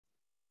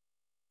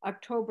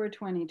October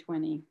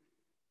 2020,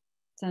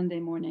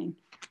 Sunday morning,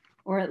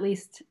 or at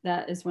least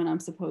that is when I'm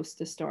supposed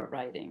to start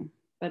writing.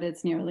 But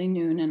it's nearly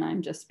noon and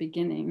I'm just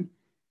beginning.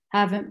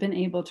 Haven't been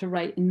able to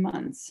write in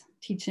months,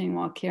 teaching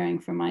while caring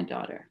for my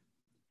daughter.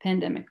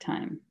 Pandemic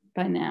time,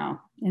 by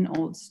now, an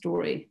old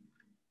story.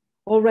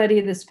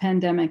 Already this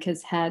pandemic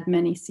has had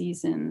many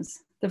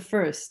seasons. The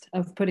first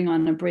of putting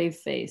on a brave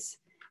face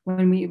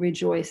when we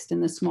rejoiced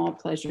in the small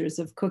pleasures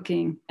of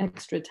cooking,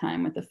 extra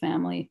time with the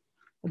family,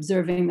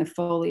 observing the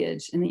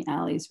foliage in the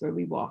alleys where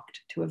we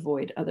walked to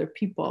avoid other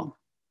people.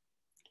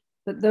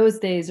 But those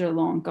days are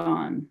long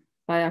gone.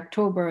 By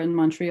October in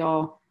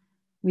Montreal,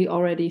 we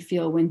already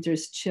feel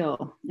winter's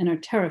chill and are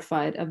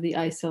terrified of the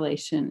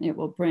isolation it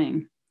will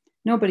bring.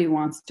 Nobody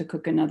wants to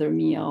cook another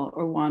meal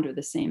or wander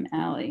the same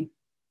alley.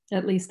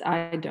 At least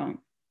I don't.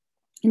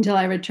 Until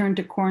I returned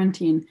to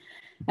quarantine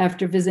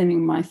after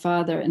visiting my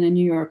father in a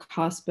New York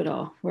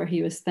hospital where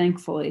he was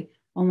thankfully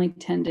only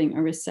tending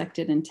a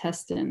resected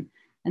intestine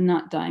and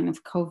not dying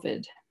of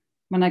COVID.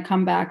 When I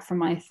come back from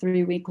my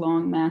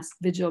 3-week-long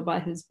masked vigil by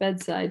his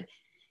bedside,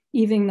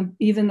 even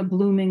the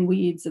blooming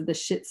weeds of the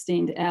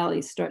shit-stained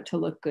alley start to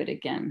look good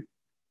again.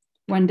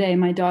 One day,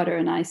 my daughter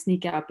and I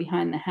sneak out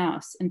behind the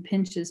house and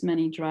pinch as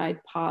many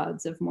dried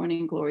pods of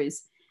morning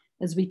glories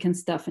as we can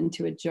stuff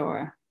into a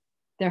jar.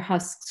 Their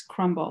husks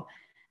crumble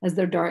as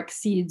their dark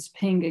seeds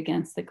ping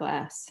against the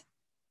glass.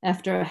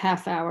 After a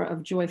half hour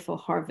of joyful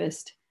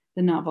harvest,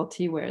 the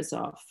novelty wears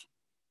off.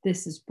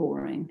 This is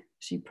boring,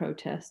 she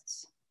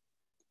protests.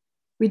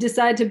 We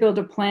decide to build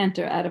a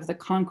planter out of the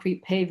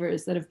concrete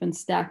pavers that have been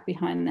stacked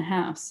behind the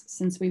house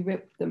since we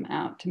ripped them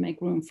out to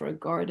make room for a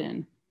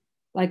garden.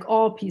 Like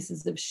all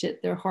pieces of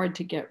shit, they're hard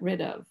to get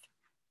rid of.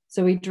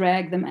 So we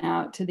drag them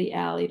out to the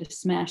alley to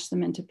smash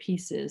them into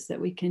pieces that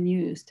we can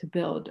use to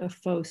build a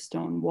faux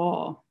stone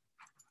wall.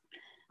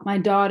 My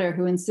daughter,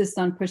 who insists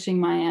on pushing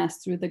my ass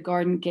through the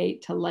garden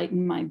gate to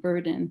lighten my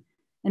burden,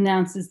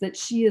 announces that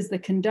she is the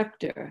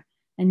conductor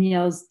and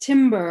yells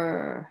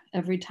timber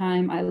every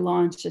time I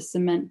launch a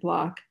cement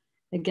block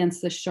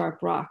against the sharp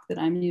rock that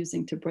I'm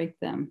using to break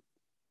them.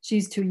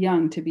 She's too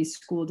young to be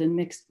schooled in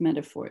mixed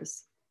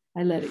metaphors.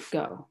 I let it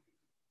go.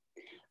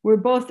 We're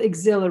both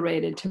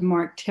exhilarated to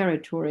mark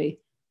territory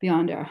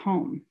beyond our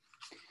home.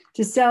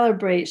 To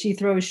celebrate, she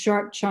throws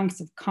sharp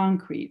chunks of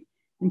concrete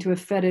into a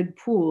fetid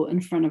pool in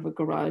front of a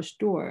garage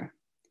door.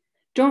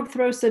 Don't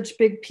throw such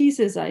big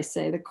pieces, I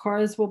say. The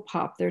cars will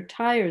pop their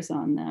tires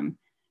on them.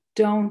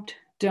 Don't.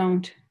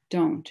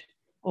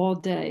 All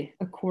day,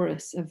 a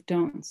chorus of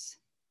don'ts.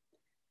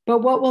 But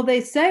what will they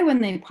say when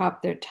they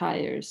pop their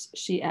tires,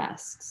 she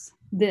asks.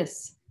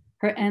 This,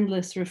 her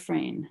endless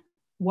refrain.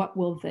 What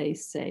will they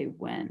say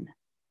when?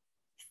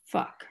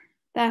 Fuck.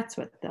 That's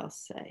what they'll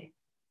say.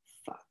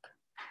 Fuck.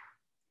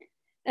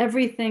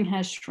 Everything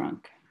has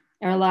shrunk.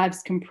 Our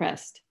lives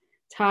compressed.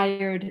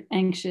 Tired,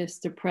 anxious,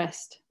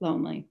 depressed,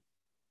 lonely.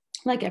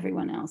 Like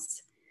everyone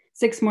else.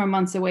 6 more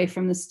months away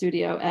from the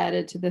studio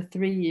added to the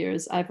 3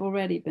 years I've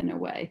already been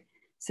away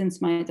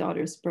since my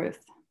daughter's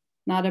birth.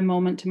 Not a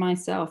moment to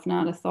myself,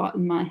 not a thought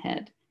in my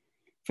head.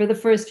 For the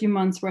first few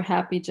months, we're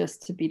happy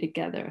just to be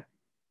together.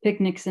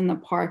 Picnics in the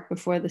park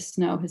before the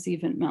snow has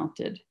even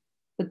melted.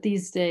 But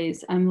these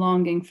days, I'm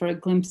longing for a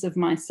glimpse of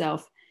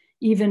myself,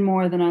 even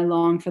more than I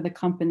long for the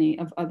company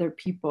of other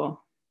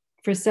people.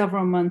 For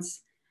several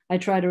months, I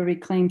try to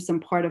reclaim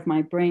some part of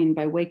my brain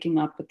by waking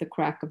up at the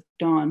crack of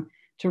dawn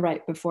to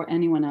write before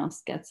anyone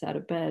else gets out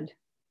of bed.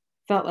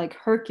 Felt like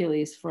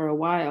Hercules for a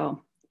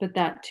while, but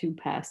that too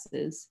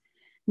passes.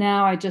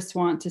 Now I just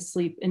want to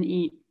sleep and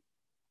eat.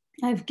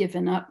 I've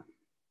given up.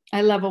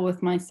 I level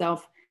with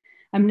myself.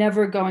 I'm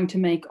never going to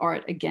make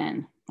art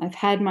again. I've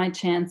had my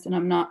chance and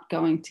I'm not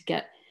going to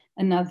get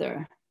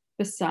another.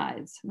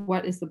 Besides,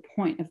 what is the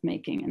point of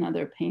making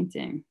another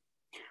painting?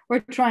 Or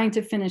trying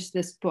to finish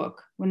this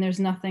book when there's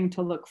nothing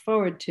to look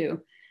forward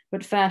to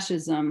but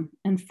fascism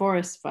and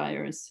forest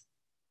fires.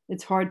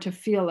 It's hard to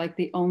feel like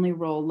the only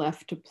role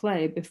left to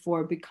play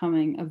before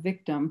becoming a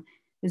victim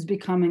is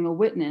becoming a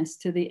witness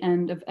to the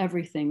end of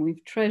everything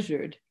we've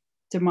treasured: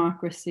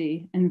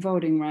 democracy and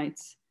voting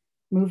rights,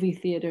 movie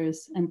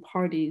theaters and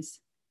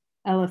parties,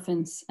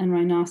 elephants and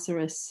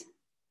rhinoceros,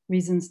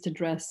 reasons to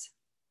dress,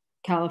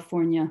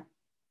 California,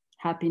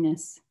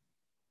 happiness,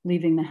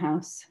 leaving the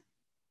house.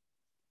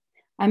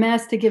 I'm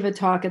asked to give a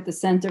talk at the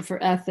Center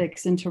for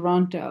Ethics in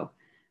Toronto.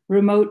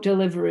 Remote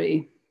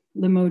delivery,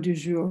 le mot du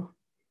jour.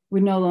 We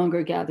no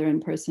longer gather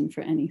in person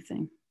for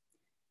anything.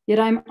 Yet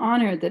I'm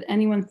honored that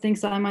anyone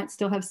thinks I might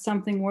still have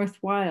something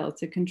worthwhile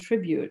to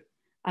contribute.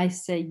 I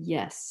say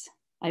yes.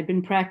 I've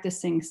been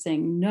practicing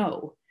saying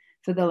no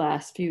for the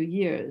last few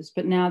years,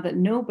 but now that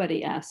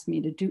nobody asks me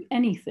to do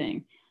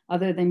anything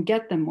other than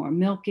get them more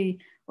milky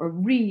or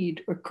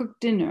read or cook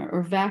dinner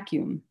or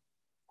vacuum,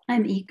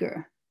 I'm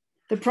eager.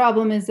 The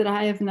problem is that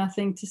I have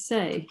nothing to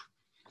say.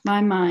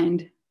 My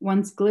mind,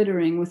 once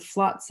glittering with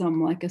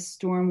flotsam like a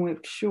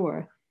storm-whipped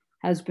shore,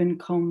 has been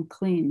combed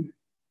clean.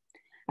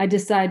 I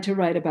decide to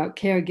write about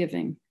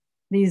caregiving.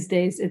 These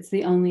days, it's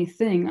the only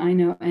thing I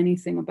know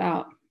anything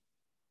about.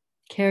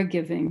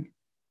 Caregiving.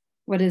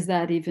 What does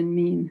that even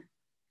mean?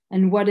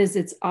 And what is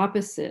its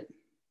opposite?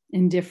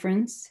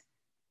 Indifference,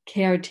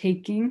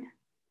 caretaking,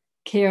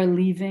 care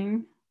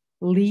leaving,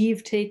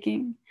 leave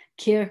taking,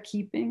 care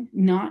keeping,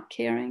 not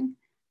caring,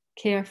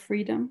 care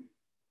freedom.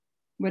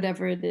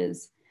 Whatever it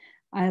is,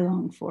 I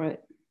long for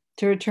it,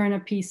 to return a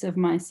piece of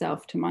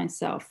myself to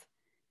myself,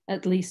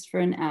 at least for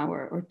an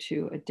hour or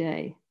two a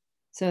day,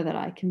 so that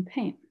I can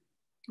paint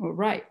or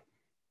write.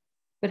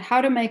 But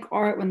how to make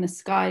art when the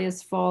sky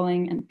is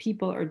falling and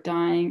people are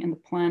dying and the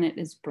planet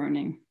is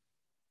burning?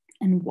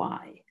 And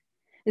why?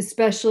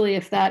 Especially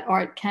if that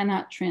art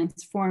cannot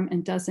transform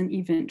and doesn't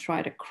even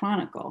try to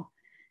chronicle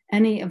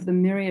any of the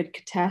myriad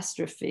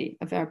catastrophe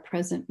of our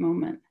present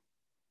moment.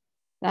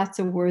 That's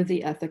a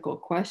worthy ethical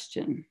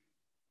question.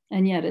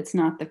 And yet it's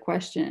not the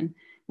question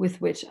with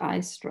which I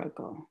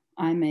struggle.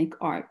 I make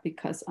art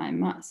because I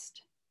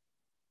must.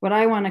 What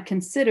I want to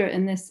consider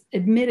in this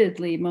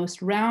admittedly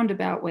most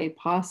roundabout way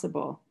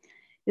possible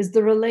is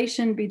the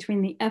relation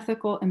between the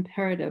ethical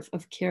imperative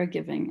of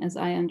caregiving as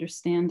I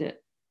understand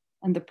it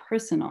and the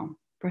personal,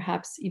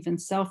 perhaps even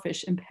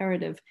selfish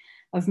imperative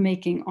of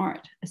making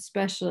art,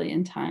 especially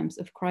in times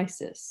of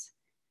crisis.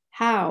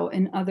 How,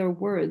 in other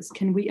words,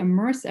 can we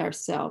immerse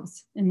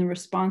ourselves in the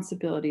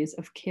responsibilities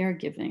of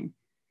caregiving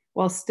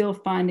while still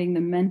finding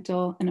the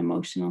mental and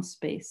emotional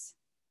space,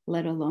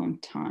 let alone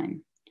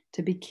time,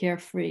 to be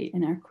carefree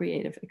in our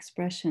creative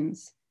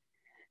expressions?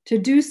 To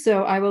do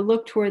so, I will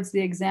look towards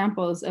the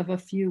examples of a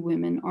few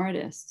women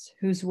artists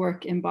whose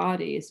work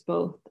embodies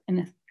both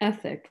an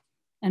ethic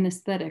and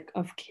aesthetic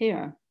of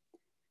care.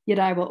 Yet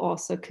I will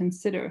also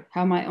consider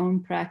how my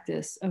own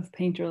practice of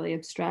painterly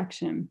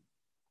abstraction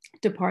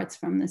departs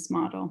from this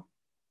model.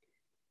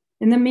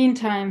 In the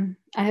meantime,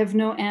 I have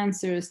no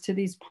answers to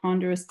these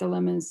ponderous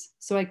dilemmas,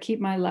 so I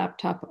keep my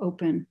laptop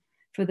open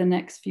for the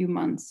next few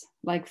months,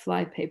 like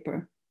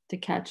flypaper, to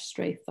catch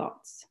stray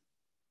thoughts.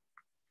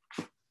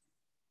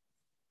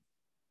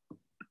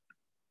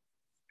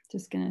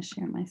 Just gonna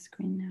share my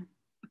screen now.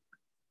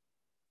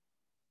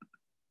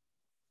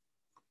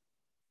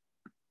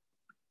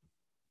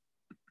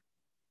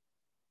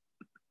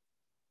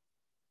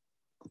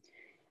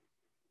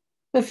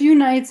 A few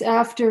nights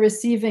after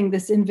receiving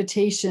this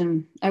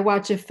invitation, I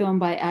watch a film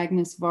by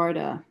Agnes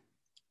Varda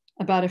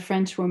about a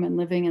French woman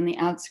living in the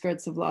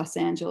outskirts of Los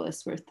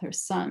Angeles with her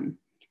son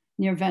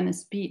near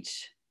Venice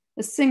Beach,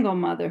 a single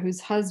mother whose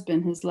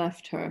husband has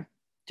left her.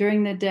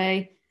 During the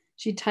day,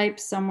 she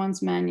types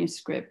someone's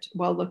manuscript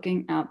while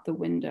looking out the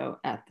window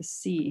at the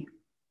sea.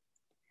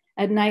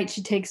 At night,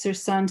 she takes her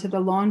son to the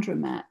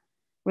laundromat,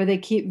 where they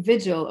keep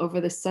vigil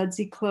over the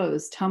sudsy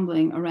clothes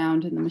tumbling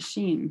around in the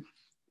machine.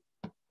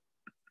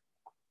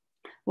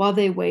 While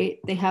they wait,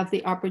 they have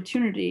the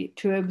opportunity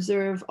to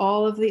observe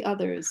all of the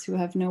others who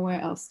have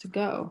nowhere else to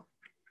go.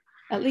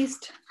 At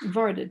least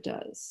Varda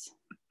does.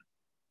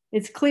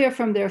 It's clear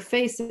from their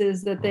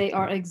faces that they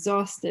are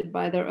exhausted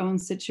by their own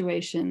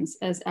situations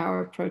as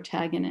our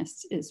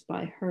protagonist is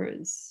by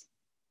hers.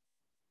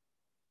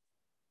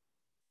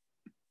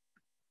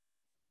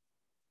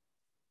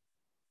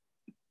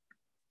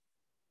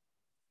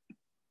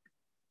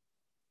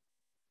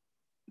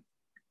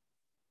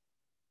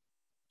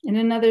 In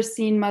another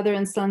scene, mother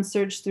and son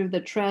search through the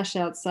trash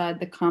outside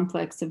the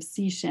complex of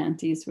sea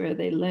shanties where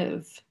they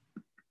live.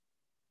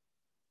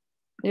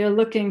 They are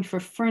looking for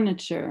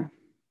furniture,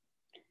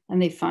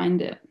 and they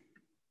find it.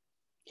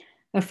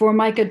 A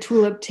Formica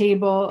tulip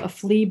table, a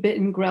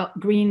flea-bitten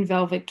green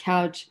velvet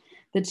couch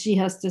that she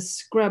has to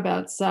scrub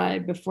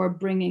outside before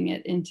bringing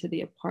it into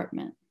the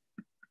apartment.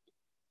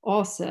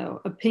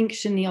 Also, a pink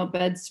chenille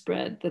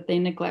bedspread that they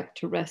neglect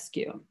to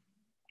rescue.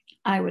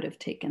 I would have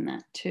taken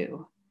that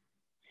too.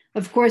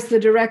 Of course, the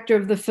director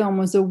of the film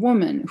was a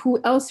woman. Who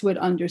else would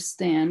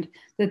understand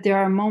that there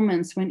are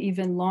moments when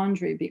even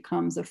laundry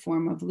becomes a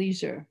form of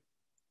leisure,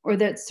 or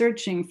that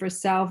searching for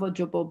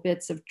salvageable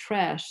bits of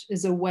trash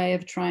is a way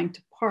of trying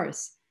to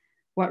parse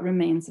what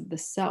remains of the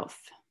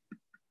self?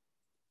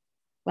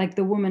 Like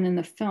the woman in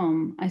the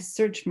film, I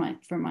search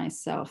for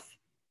myself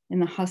in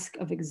the husk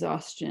of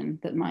exhaustion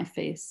that my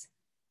face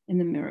in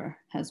the mirror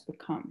has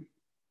become.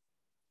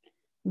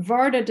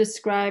 Varda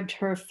described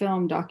her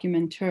film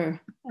Documentaire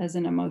as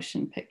an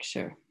emotion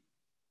picture.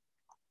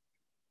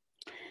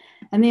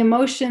 And the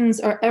emotions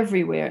are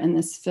everywhere in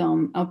this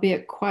film,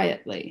 albeit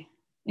quietly,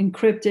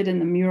 encrypted in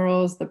the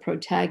murals the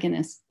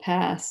protagonists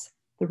pass,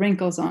 the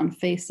wrinkles on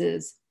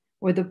faces,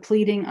 or the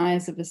pleading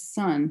eyes of a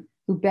son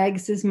who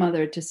begs his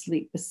mother to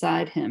sleep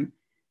beside him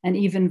and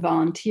even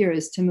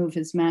volunteers to move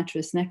his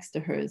mattress next to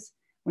hers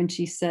when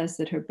she says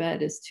that her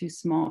bed is too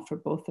small for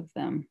both of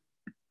them.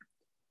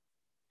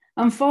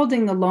 I'm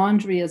folding the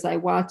laundry as I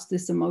watch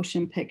this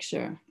emotion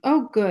picture.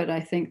 Oh, good, I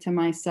think to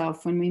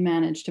myself when we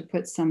manage to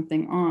put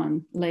something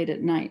on late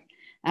at night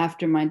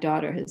after my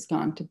daughter has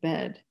gone to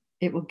bed.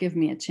 It will give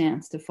me a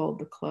chance to fold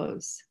the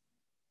clothes.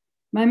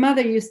 My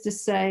mother used to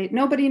say,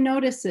 nobody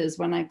notices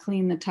when I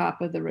clean the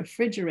top of the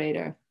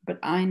refrigerator, but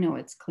I know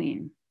it's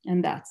clean,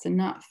 and that's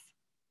enough.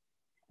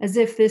 As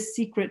if this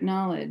secret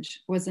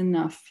knowledge was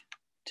enough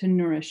to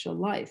nourish a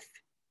life.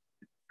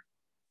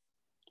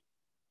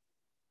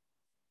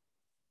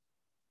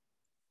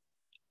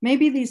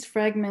 Maybe these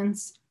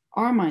fragments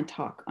are my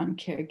talk on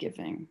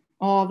caregiving,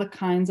 all the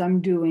kinds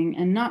I'm doing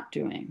and not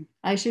doing.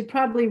 I should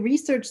probably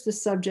research the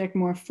subject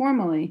more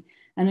formally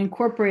and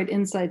incorporate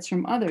insights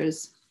from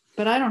others,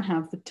 but I don't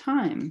have the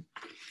time.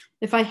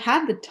 If I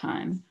had the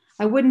time,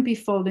 I wouldn't be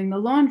folding the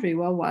laundry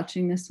while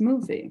watching this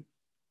movie.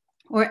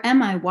 Or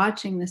am I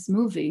watching this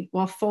movie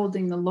while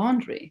folding the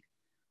laundry?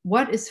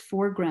 What is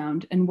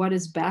foreground and what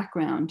is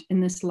background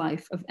in this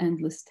life of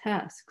endless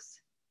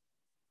tasks?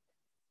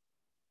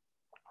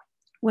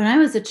 When I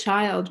was a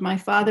child, my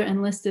father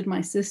enlisted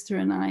my sister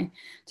and I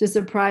to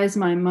surprise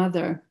my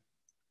mother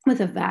with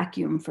a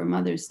vacuum for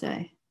Mother's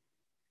Day.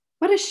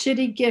 What a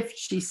shitty gift,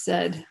 she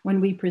said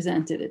when we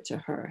presented it to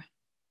her.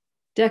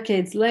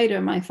 Decades later,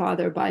 my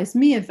father buys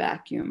me a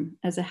vacuum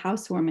as a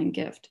housewarming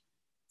gift.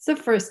 It's the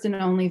first and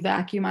only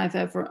vacuum I've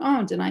ever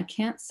owned, and I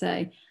can't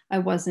say I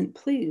wasn't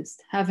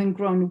pleased, having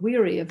grown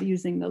weary of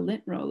using the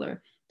lint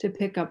roller to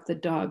pick up the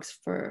dog's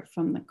fur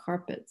from the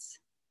carpets.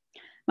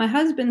 My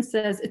husband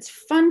says it's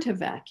fun to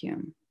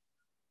vacuum.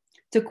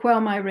 To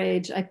quell my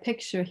rage, I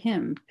picture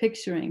him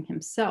picturing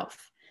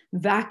himself,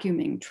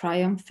 vacuuming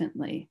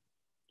triumphantly,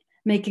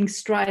 making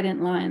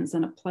strident lines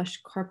on a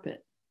plush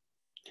carpet.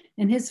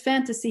 In his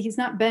fantasy, he's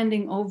not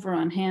bending over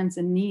on hands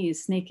and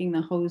knees, snaking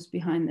the hose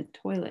behind the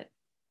toilet.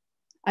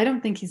 I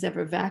don't think he's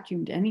ever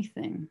vacuumed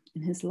anything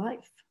in his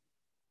life.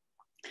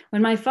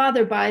 When my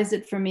father buys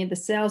it for me, the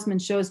salesman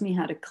shows me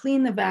how to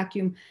clean the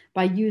vacuum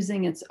by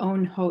using its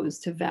own hose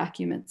to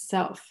vacuum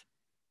itself.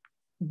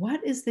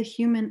 What is the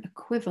human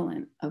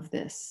equivalent of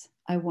this,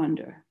 I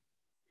wonder?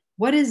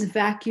 What is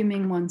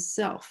vacuuming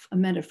oneself a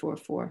metaphor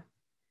for?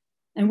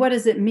 And what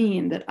does it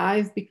mean that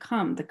I've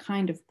become the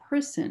kind of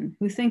person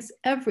who thinks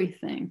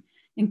everything,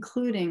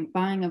 including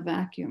buying a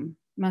vacuum,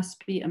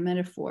 must be a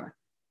metaphor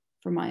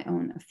for my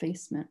own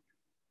effacement?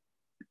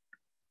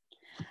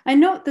 I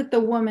note that the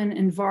woman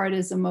in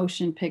Varda's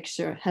emotion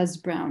picture has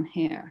brown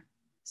hair,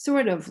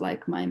 sort of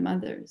like my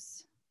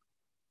mother's.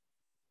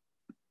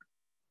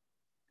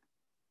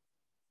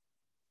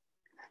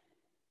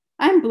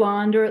 I'm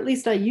blonde, or at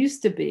least I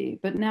used to be,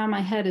 but now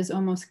my head is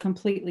almost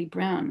completely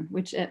brown,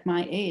 which at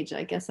my age,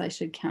 I guess I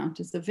should count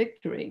as a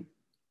victory.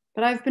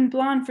 But I've been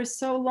blonde for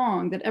so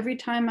long that every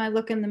time I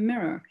look in the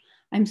mirror,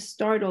 I'm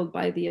startled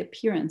by the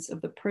appearance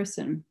of the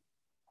person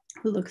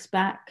who looks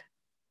back.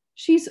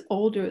 She's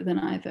older than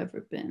I've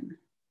ever been,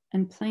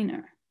 and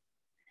plainer.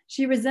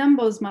 She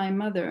resembles my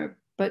mother,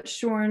 but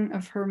shorn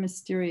of her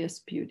mysterious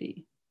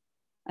beauty.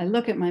 I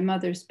look at my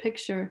mother's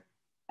picture,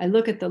 I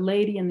look at the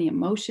lady in the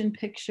emotion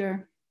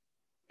picture,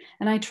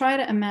 and I try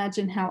to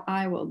imagine how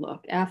I will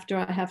look after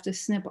I have to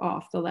snip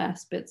off the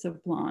last bits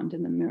of blonde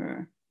in the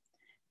mirror.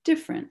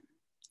 Different,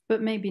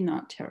 but maybe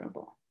not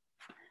terrible.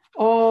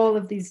 All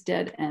of these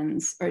dead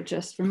ends are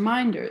just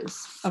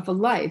reminders of a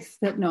life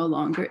that no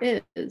longer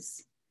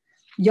is.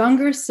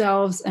 Younger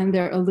selves and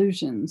their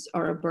illusions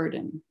are a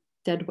burden,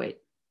 dead weight.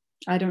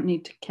 I don't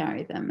need to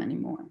carry them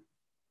anymore.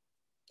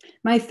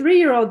 My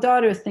 3-year-old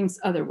daughter thinks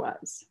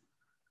otherwise.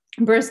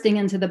 Bursting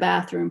into the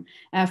bathroom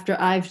after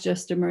I've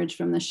just emerged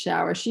from the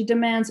shower, she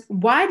demands,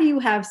 "Why do you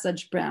have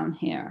such brown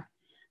hair?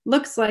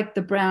 Looks like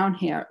the brown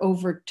hair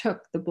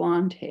overtook the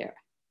blonde hair."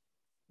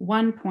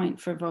 1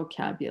 point for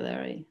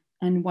vocabulary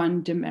and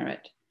 1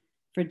 demerit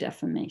for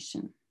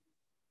defamation.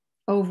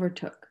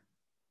 Overtook,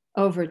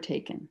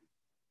 overtaken.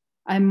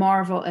 I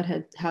marvel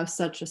at how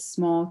such a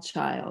small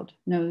child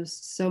knows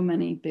so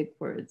many big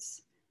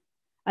words.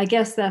 I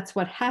guess that's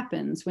what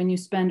happens when you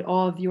spend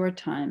all of your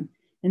time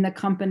in the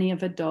company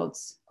of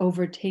adults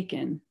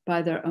overtaken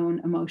by their own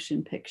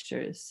emotion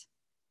pictures,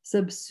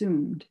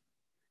 subsumed.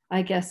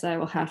 I guess I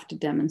will have to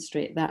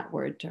demonstrate that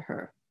word to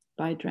her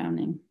by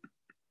drowning.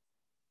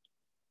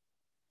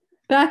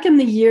 Back in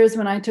the years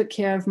when I took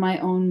care of my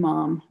own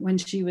mom when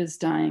she was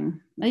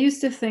dying, I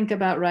used to think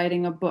about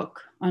writing a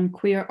book on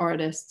queer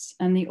artists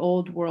and the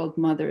old world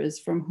mothers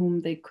from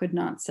whom they could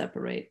not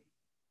separate.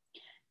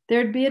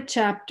 There'd be a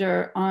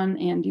chapter on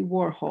Andy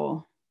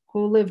Warhol,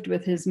 who lived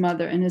with his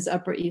mother in his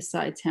Upper East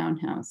Side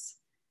townhouse,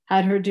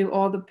 had her do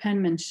all the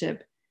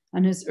penmanship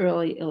on his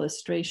early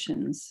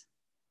illustrations,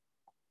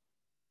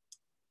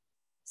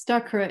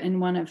 stuck her in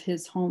one of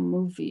his home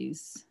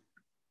movies,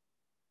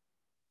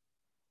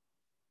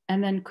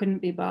 and then couldn't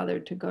be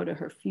bothered to go to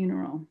her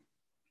funeral.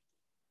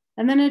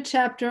 And then a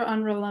chapter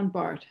on Roland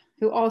Barthes,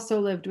 who also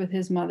lived with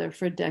his mother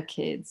for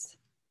decades.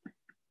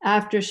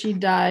 After she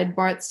died,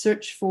 Barthes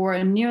searched for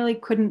and nearly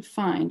couldn't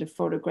find a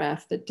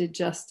photograph that did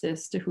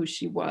justice to who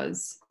she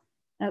was.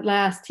 At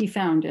last, he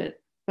found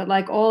it, but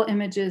like all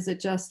images, it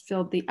just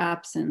filled the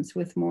absence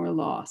with more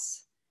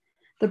loss.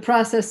 The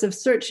process of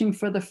searching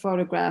for the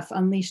photograph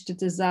unleashed a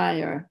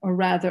desire, or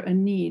rather a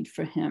need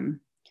for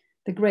him,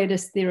 the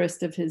greatest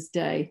theorist of his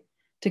day,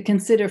 to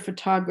consider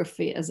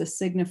photography as a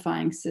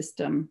signifying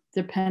system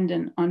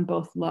dependent on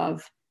both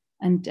love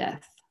and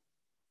death.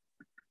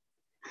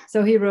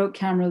 So he wrote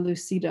Camera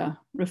Lucida,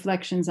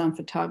 Reflections on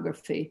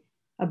Photography,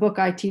 a book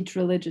I teach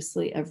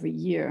religiously every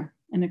year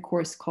in a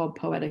course called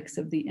Poetics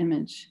of the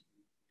Image.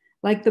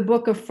 Like the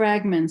book of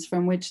fragments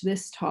from which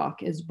this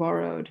talk is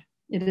borrowed,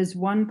 It is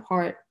one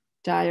part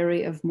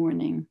diary of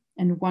mourning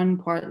and one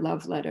part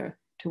love letter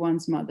to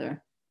one's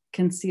mother,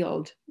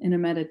 concealed in a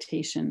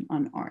meditation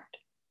on art.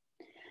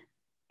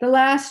 The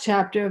last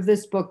chapter of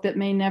this book that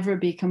may never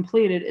be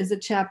completed is a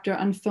chapter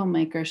on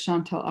filmmaker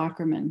Chantal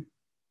Akerman,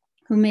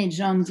 who made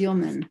Jeanne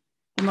Dielman,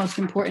 the most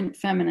important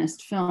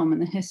feminist film in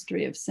the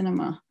history of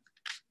cinema.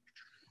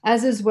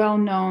 As is well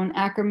known,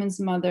 Akerman's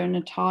mother,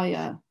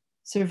 Natalia,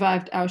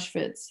 survived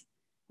Auschwitz,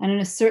 and in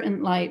a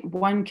certain light,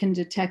 one can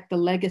detect the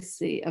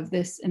legacy of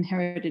this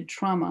inherited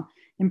trauma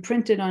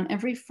imprinted on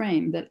every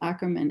frame that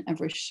Akerman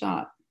ever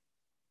shot.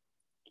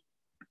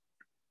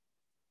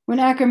 When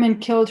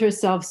Akerman killed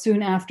herself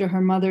soon after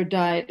her mother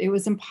died, it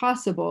was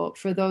impossible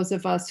for those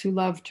of us who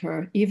loved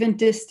her, even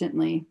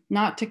distantly,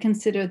 not to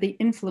consider the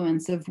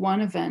influence of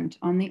one event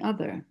on the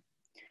other.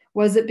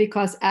 Was it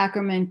because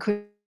Akerman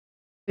could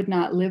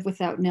not live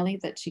without Nellie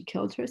that she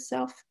killed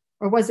herself?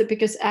 Or was it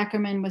because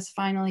Akerman was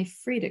finally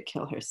free to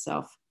kill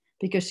herself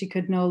because she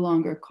could no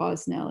longer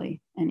cause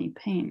Nellie any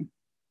pain?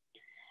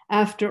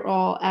 After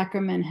all,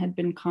 Akerman had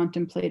been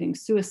contemplating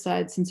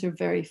suicide since her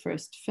very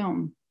first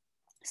film,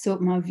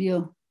 Saute ma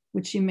ville,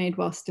 which she made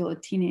while still a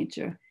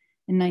teenager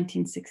in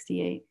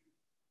 1968.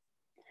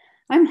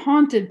 I'm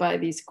haunted by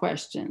these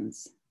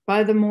questions,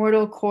 by the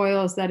mortal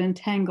coils that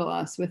entangle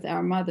us with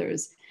our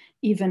mothers,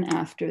 even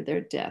after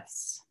their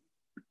deaths.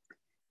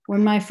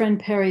 When my friend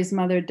Perry's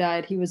mother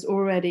died, he was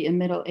already a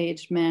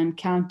middle-aged man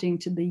counting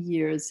to the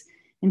years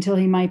until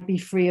he might be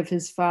free of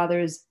his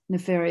father's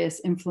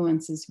nefarious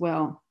influence as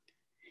well.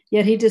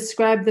 Yet he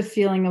described the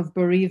feeling of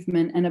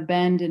bereavement and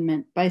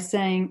abandonment by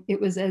saying it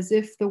was as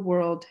if the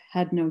world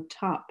had no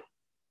top.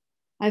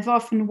 I've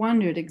often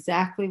wondered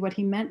exactly what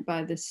he meant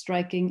by this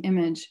striking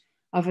image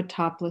of a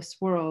topless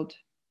world.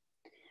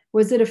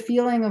 Was it a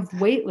feeling of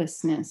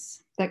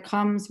weightlessness that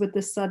comes with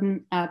the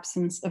sudden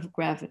absence of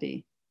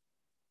gravity,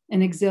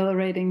 an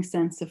exhilarating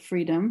sense of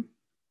freedom,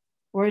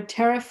 or a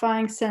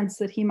terrifying sense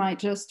that he might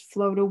just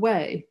float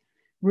away,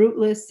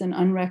 rootless and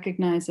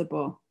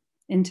unrecognizable,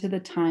 into the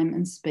time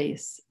and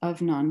space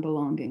of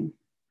non-belonging?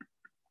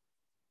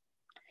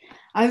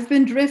 I've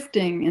been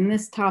drifting in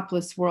this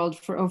topless world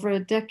for over a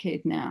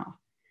decade now,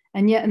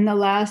 and yet in the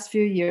last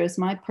few years,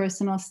 my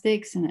personal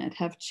stakes in it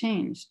have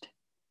changed.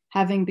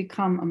 Having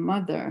become a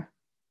mother,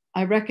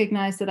 I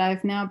recognize that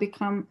I've now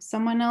become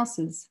someone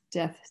else's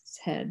death's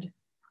head.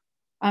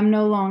 I'm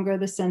no longer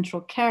the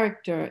central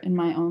character in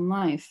my own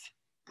life,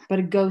 but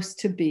a ghost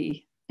to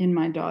be in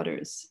my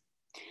daughter's.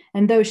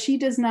 And though she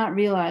does not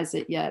realize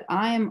it yet,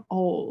 I am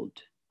old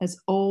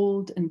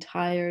and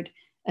tired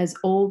as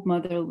old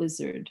Mother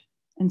Lizard,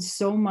 and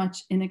so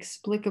much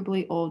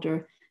inexplicably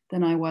older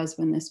than I was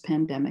when this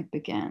pandemic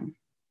began.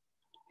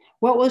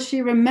 What will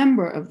she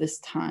remember of this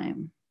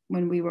time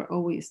when we were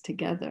always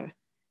together,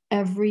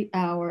 every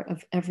hour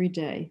of every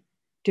day,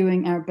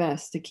 doing our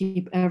best to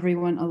keep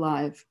everyone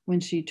alive when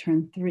she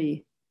turned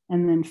 3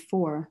 and then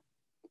 4?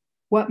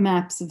 What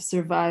maps of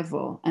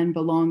survival and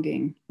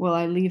belonging will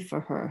I leave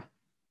for her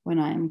when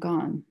I am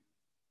gone?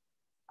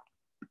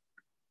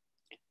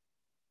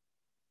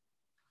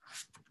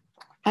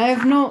 I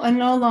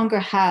no longer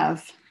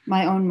have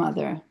my own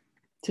mother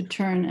to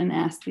turn and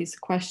ask these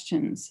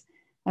questions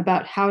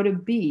about how to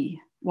be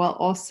while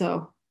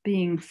also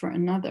being for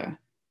another.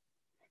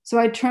 So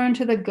I turn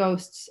to the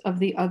ghosts of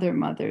the other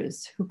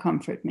mothers who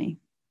comfort me,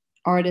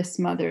 artist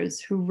mothers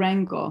who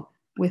wrangle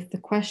with the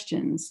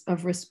questions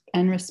of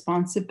and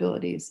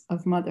responsibilities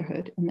of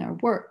motherhood in their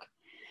work,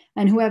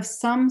 and who have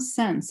some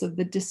sense of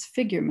the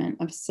disfigurement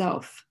of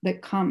self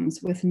that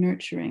comes with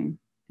nurturing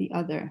the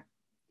other.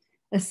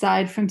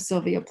 Aside from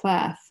Sylvia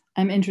Plath,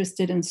 I'm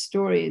interested in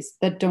stories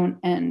that don't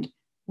end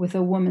with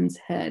a woman's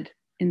head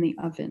in the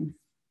oven.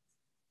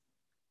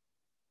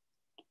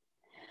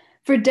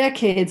 For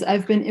decades,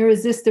 I've been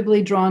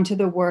irresistibly drawn to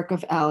the work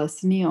of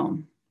Alice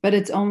Neel, but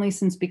it's only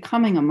since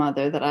becoming a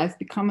mother that I've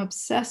become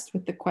obsessed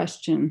with the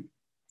question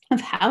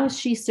of how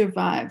she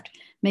survived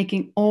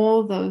making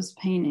all those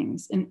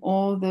paintings in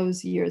all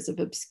those years of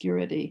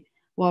obscurity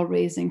while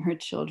raising her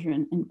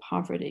children in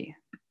poverty.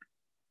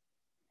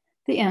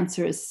 The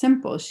answer is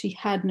simple. She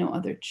had no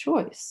other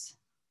choice.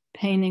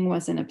 Painting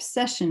was an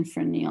obsession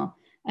for Neel,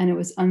 and it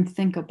was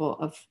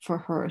unthinkable for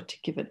her to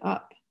give it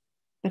up.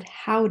 But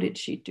how did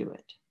she do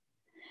it?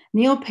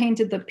 Neel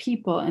painted the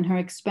people in her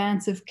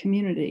expansive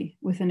community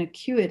with an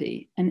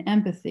acuity and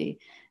empathy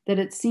that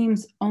it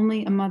seems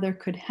only a mother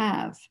could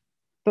have.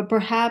 But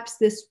perhaps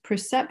this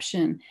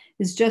perception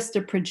is just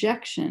a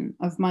projection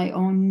of my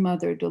own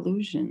mother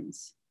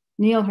delusions.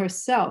 Neel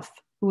herself,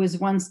 who was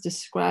once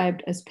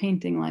described as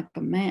painting like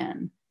a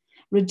man,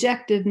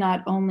 rejected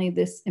not only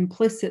this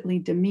implicitly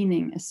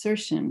demeaning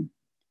assertion,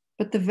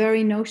 but the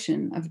very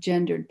notion of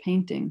gendered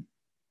painting.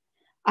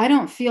 I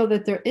don't feel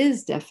that there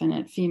is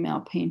definite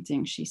female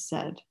painting, she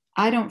said.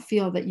 I don't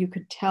feel that you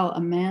could tell a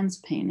man's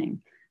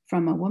painting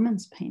from a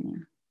woman's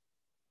painting.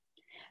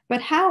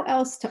 But how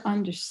else to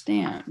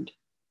understand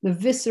the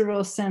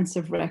visceral sense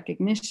of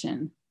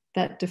recognition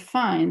that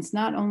defines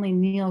not only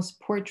Neel's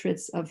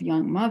portraits of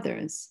young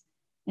mothers,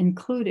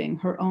 including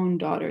her own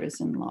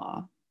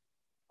daughters-in-law?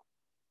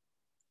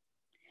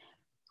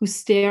 who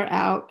stare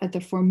out at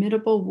the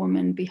formidable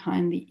woman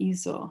behind the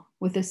easel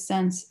with a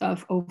sense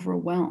of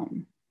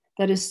overwhelm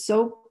that is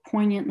so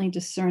poignantly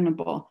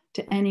discernible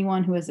to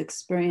anyone who has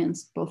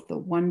experienced both the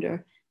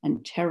wonder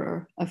and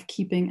terror of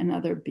keeping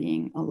another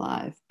being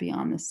alive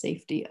beyond the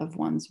safety of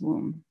one's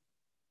womb.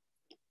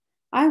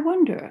 I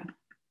wonder,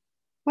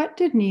 what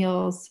did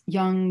Neil's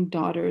young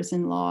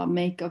daughters-in-law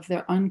make of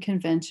their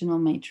unconventional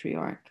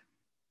matriarch?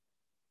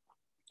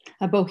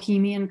 A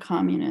bohemian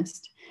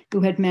communist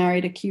who had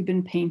married a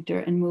Cuban painter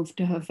and moved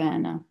to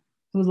Havana,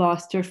 who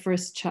lost her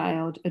first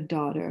child, a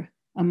daughter,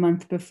 a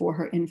month before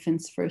her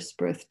infant's first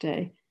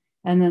birthday,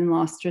 and then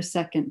lost her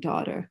second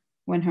daughter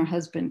when her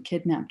husband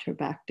kidnapped her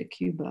back to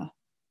Cuba.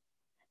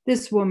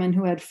 This woman,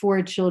 who had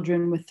 4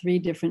 children with 3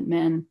 different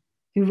men,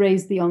 who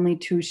raised the only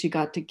 2 she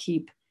got to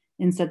keep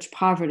in such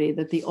poverty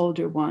that the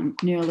older one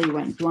nearly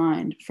went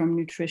blind from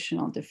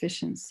nutritional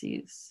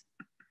deficiencies.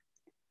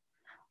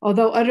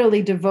 Although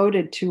utterly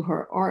devoted to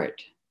her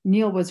art,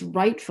 Neil was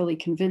rightfully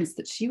convinced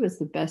that she was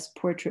the best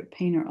portrait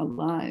painter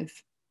alive.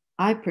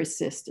 I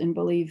persist in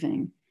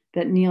believing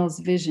that Neil's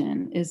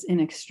vision is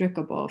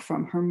inextricable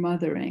from her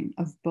mothering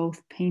of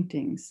both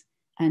paintings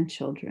and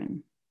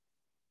children.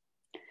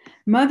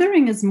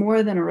 Mothering is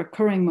more than a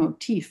recurring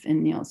motif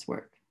in Neil's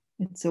work.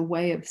 It's a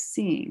way of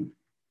seeing.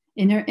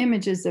 In her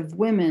images of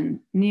women,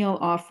 Neil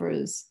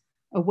offers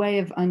a way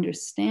of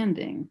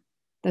understanding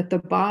that the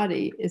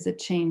body is a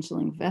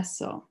changeling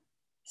vessel,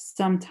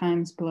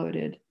 sometimes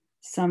bloated,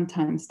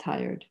 sometimes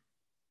tired,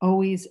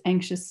 always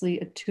anxiously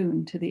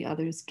attuned to the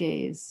other's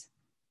gaze,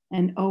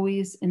 and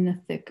always in the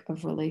thick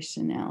of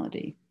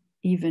relationality,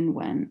 even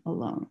when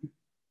alone.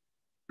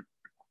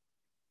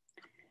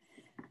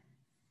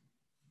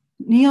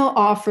 Neil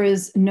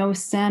offers no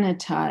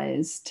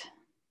sanitized,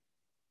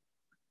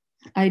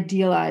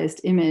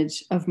 idealized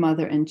image of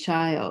mother and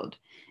child,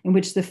 in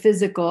which the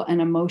physical and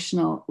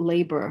emotional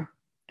labor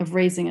of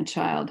raising a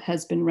child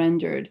has been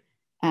rendered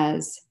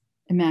as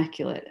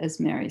immaculate as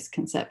Mary's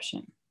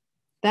conception.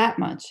 That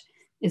much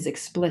is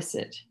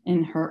explicit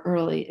in her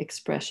early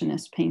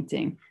expressionist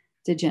painting,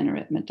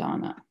 Degenerate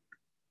Madonna.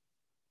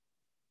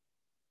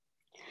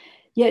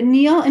 Yet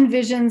Neil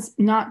envisions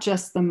not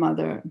just the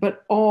mother,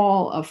 but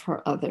all of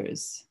her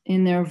others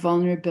in their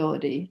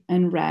vulnerability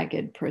and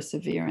ragged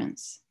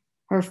perseverance.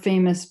 Her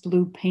famous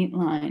blue paint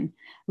line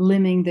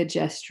limning the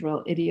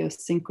gestural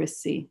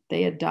idiosyncrasy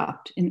they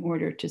adopt in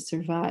order to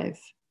survive.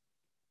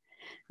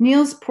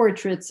 Neil's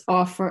portraits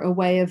offer a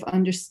way of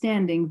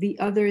understanding the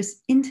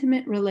other's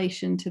intimate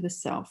relation to the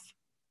self,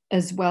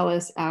 as well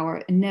as our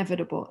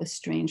inevitable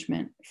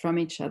estrangement from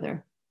each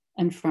other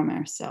and from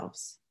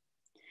ourselves.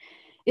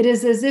 It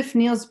is as if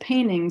Neil's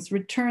paintings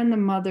return the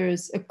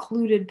mother's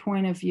occluded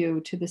point of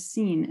view to the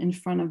scene in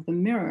front of the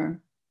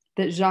mirror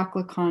that Jacques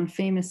Lacan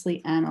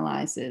famously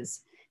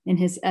analyzes in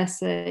his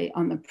essay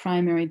on the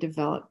primary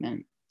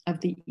development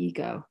of the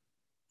ego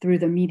through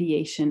the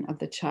mediation of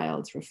the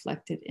child's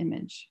reflected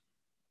image.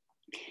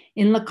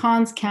 In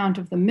Lacan's count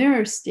of the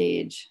mirror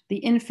stage, the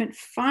infant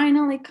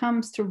finally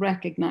comes to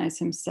recognize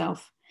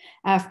himself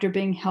after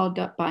being held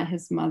up by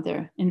his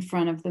mother in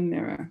front of the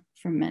mirror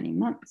for many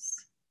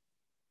months.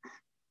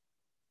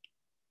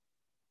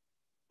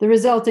 The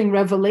resulting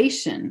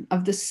revelation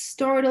of the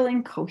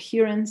startling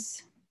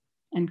coherence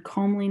and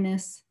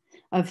comeliness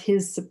of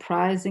his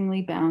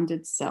surprisingly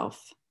bounded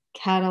self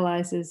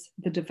catalyzes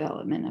the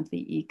development of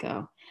the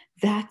ego.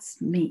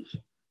 That's me.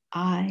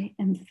 I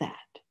am that.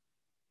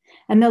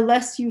 And the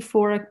less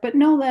euphoric, but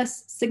no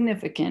less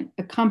significant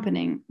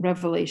accompanying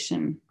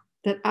revelation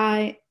that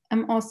I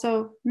am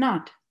also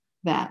not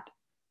that,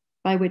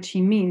 by which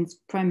he means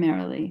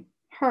primarily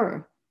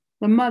her,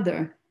 the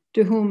mother,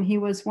 to whom he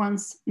was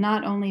once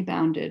not only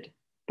bounded,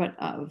 but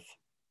of.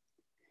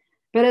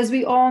 But as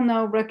we all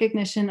know,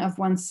 recognition of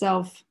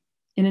oneself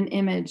in an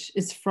image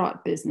is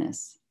fraught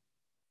business.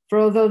 For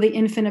although the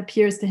infant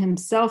appears to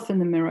himself in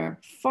the mirror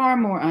far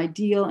more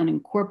ideal and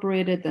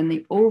incorporated than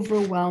the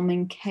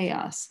overwhelming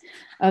chaos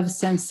of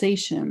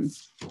sensation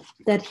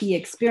that he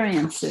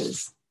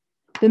experiences,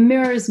 the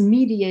mirror's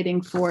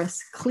mediating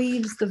force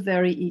cleaves the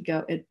very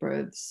ego it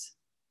births.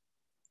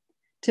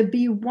 To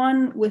be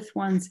one with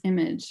one's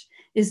image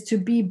is to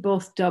be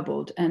both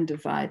doubled and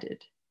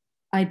divided,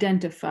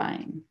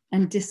 identifying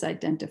and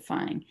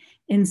disidentifying,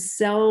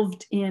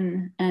 enselved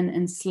in and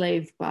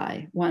enslaved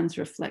by one's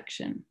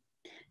reflection.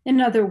 In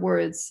other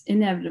words,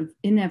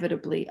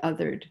 inevitably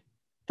othered.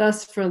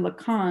 Thus, for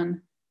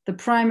Lacan, the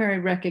primary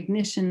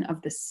recognition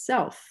of the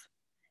self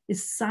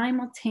is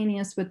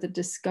simultaneous with the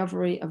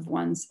discovery of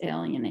one's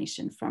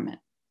alienation from it,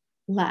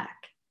 lack,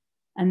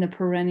 and the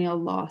perennial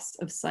loss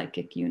of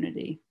psychic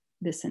unity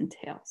this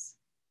entails.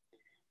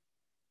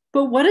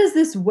 But what does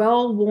this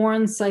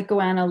well-worn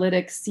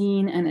psychoanalytic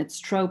scene and its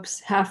tropes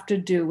have to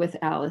do with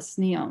Alice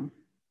Neel?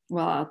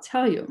 Well, I'll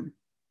tell you.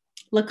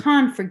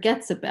 Lacan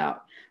forgets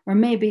about, or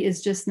maybe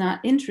is just not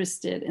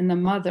interested in, the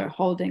mother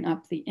holding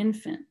up the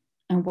infant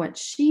and what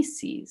she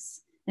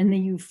sees in the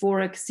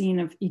euphoric scene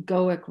of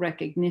egoic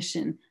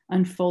recognition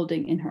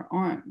unfolding in her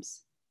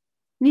arms.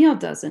 Neel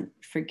doesn't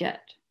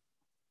forget.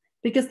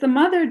 Because the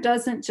mother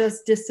doesn't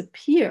just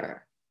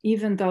disappear,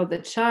 even though the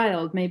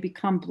child may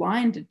become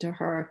blinded to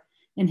her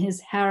in his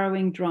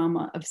harrowing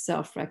drama of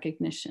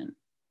self-recognition.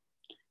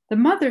 The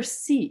mother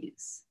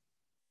sees.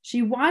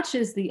 She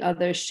watches the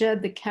other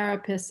shed the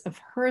carapace of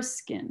her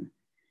skin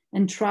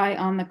and try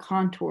on the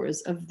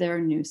contours of their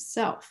new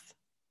self.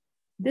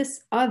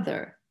 This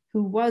other,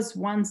 who was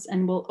once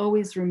and will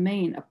always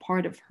remain a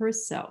part of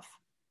herself,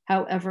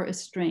 however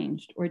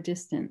estranged or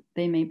distant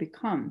they may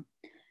become,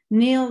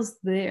 kneels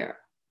there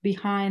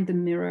behind the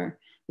mirror,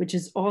 which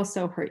is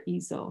also her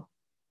easel,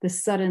 the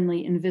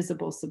suddenly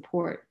invisible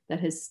support that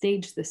has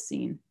staged the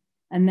scene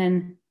and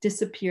then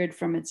disappeared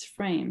from its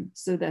frame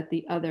so that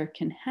the other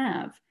can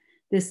have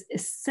this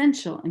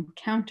essential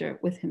encounter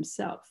with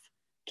himself,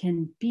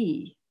 can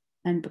be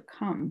and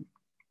become.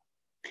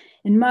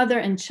 In Mother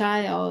and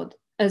Child,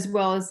 as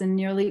well as in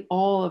nearly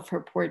all of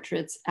her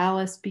portraits,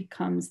 Alice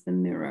becomes the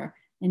mirror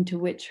into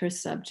which her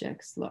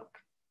subjects look.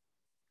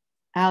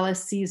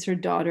 Alice sees her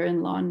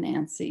daughter-in-law,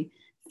 Nancy,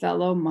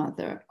 fellow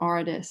mother,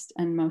 artist,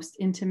 and most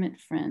intimate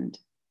friend,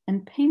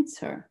 and paints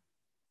her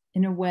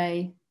in a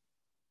way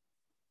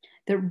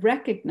that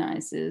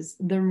recognizes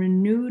the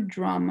renewed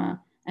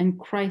drama and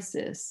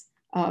crisis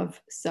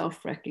of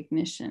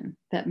self-recognition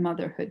that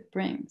motherhood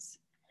brings.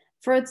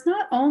 For it's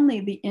not only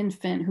the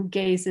infant who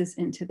gazes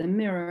into the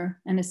mirror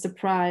and is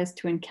surprised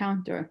to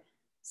encounter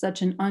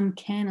such an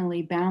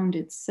uncannily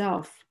bounded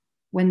self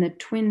when the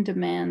twin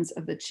demands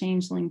of the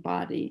changeling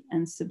body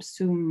and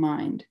subsumed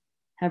mind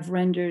have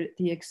rendered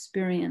the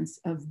experience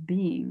of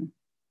being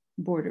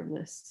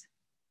borderless.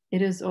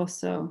 It is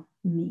also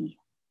me,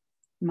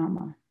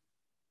 Mama.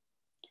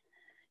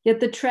 Yet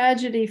the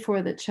tragedy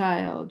for the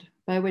child,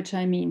 by which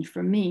I mean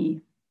for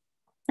me,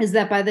 is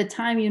that by the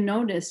time you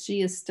notice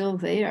she is still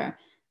there,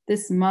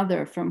 this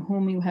mother from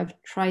whom you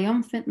have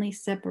triumphantly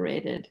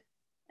separated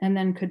and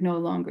then could no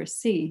longer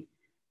see,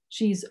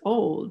 she's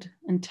old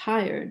and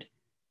tired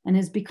and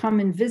has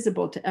become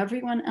invisible to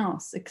everyone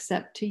else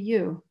except to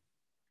you,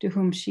 to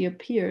whom she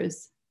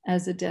appears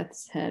as a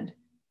death's head,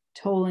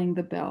 tolling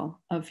the bell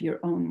of your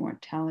own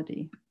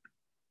mortality.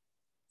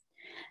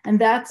 And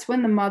that's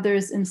when the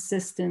mother's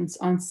insistence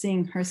on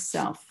seeing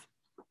herself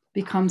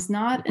becomes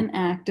not an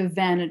act of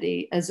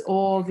vanity, as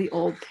all the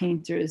old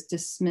painters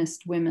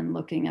dismissed women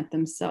looking at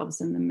themselves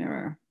in the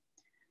mirror,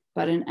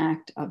 but an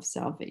act of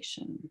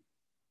salvation.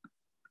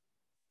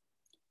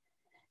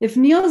 If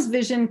Neil's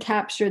vision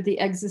captured the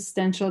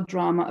existential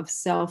drama of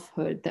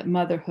selfhood that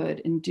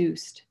motherhood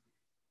induced,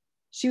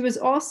 she was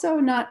also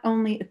not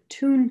only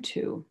attuned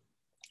to,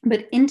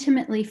 but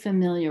intimately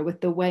familiar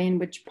with the way in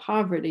which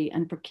poverty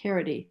and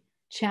precarity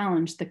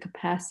challenged the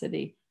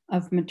capacity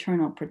of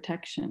maternal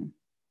protection.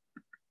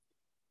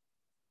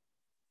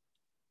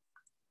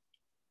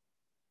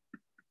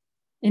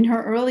 In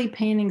her early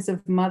paintings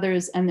of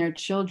mothers and their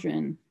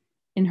children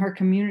in her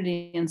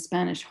community in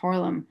Spanish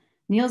Harlem,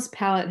 Neil's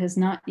palette has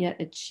not yet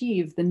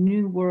achieved the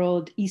New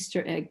World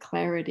Easter egg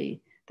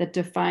clarity that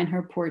define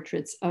her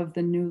portraits of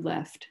the New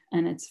Left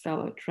and its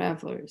fellow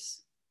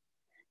travelers.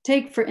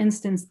 Take, for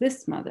instance,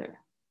 this mother,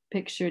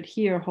 pictured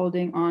here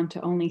holding on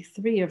to only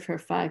 3 of her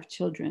 5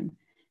 children,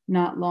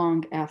 not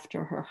long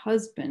after her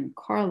husband,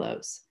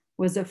 Carlos,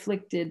 was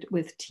afflicted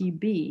with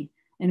TB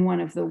in one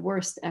of the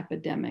worst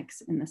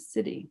epidemics in the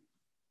city.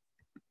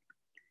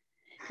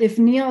 If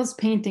Neil's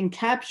painting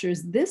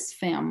captures this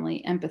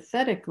family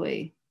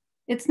empathetically,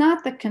 it's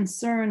not the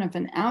concern of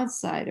an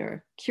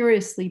outsider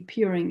curiously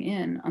peering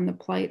in on the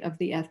plight of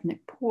the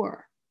ethnic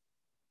poor.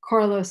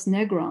 Carlos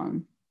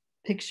Negron,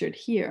 pictured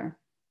here,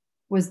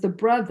 was the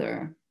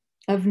brother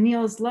of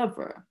Neil's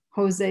lover,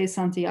 Jose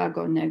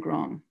Santiago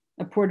Negron,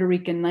 a Puerto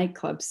Rican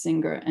nightclub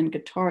singer and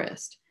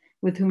guitarist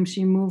with whom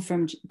she moved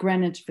from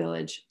Greenwich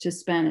Village to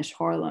Spanish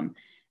Harlem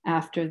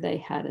after they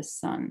had a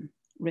son,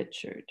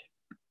 Richard.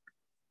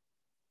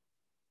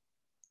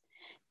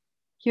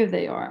 Here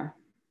they are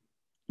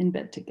in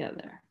bed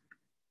together.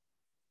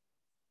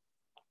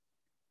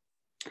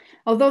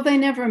 Although they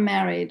never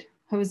married,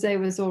 Jose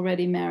was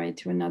already married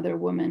to another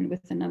woman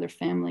with another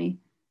family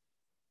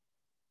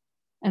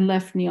and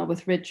left Neil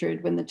with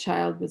Richard when the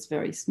child was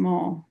very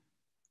small.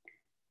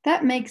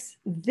 That makes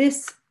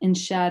this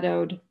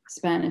enshadowed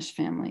Spanish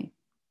family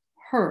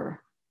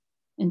her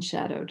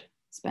enshadowed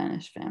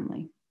Spanish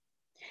family.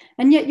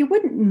 And yet you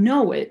wouldn't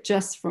know it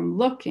just from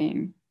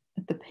looking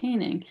at the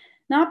painting,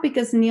 not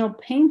because Neil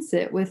paints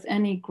it with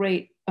any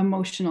great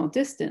emotional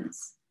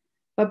distance,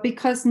 but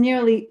because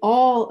nearly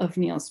all of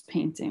Neil's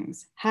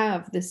paintings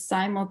have this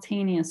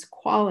simultaneous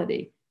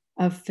quality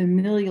of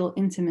familial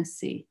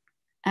intimacy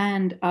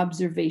and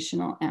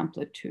observational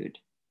amplitude.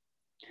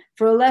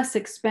 For a less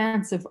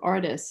expansive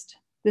artist,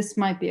 this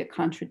might be a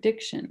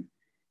contradiction,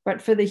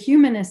 but for the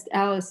humanist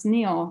Alice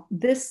Neel,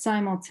 this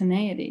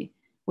simultaneity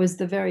was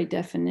the very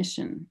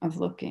definition of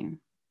looking.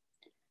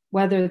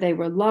 Whether they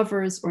were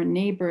lovers or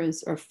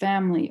neighbors or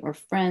family or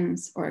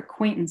friends or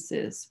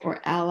acquaintances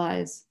or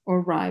allies or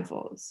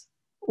rivals,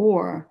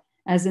 or,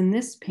 as in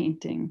this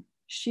painting,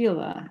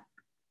 Sheila,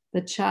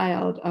 the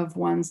child of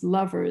one's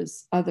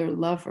lover's other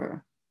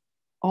lover,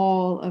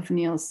 all of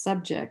Neil's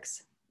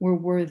subjects were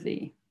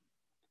worthy,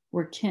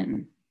 were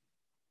kin.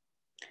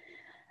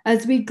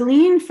 As we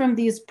glean from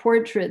these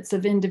portraits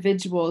of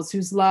individuals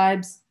whose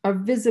lives are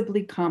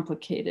visibly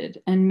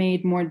complicated and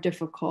made more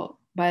difficult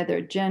by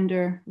their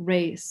gender,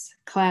 race,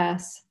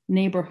 class,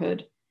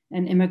 neighborhood,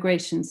 and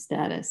immigration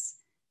status,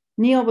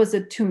 Neil was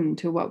attuned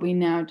to what we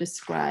now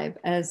describe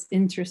as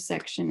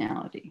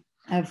intersectionality,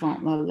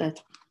 avant la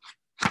lettre.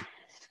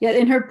 Yet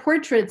in her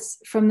portraits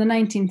from the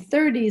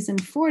 1930s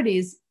and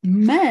 40s,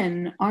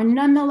 men are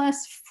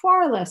nonetheless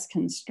far less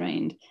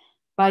constrained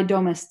by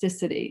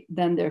domesticity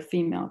than their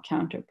female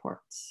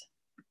counterparts.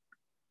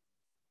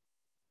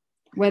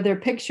 Whether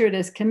pictured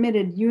as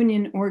committed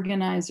union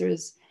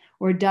organizers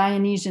or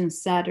Dionysian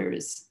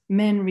satyrs,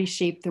 men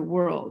reshape the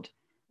world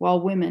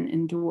while women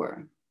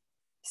endure.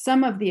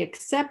 Some of the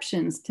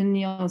exceptions to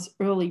Neil's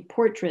early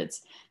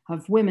portraits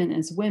of women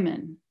as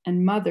women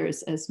and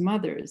mothers as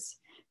mothers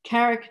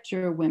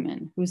caricature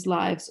women whose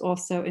lives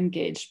also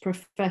engaged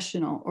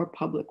professional or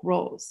public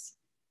roles.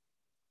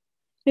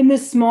 In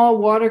this small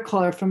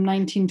watercolor from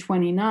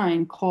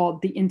 1929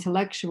 called The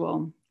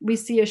Intellectual, we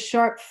see a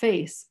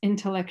sharp-faced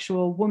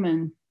intellectual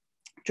woman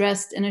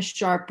dressed in a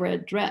sharp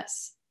red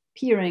dress,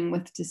 peering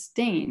with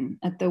disdain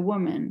at the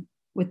woman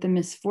with the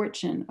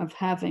misfortune of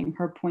having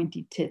her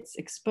pointy tits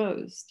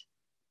exposed.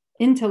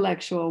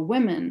 Intellectual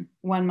women,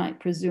 one might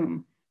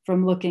presume,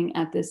 from looking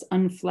at this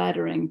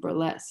unflattering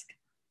burlesque,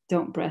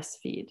 don't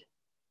breastfeed.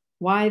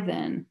 Why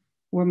then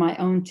were my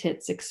own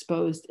tits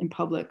exposed in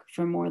public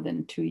for more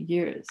than 2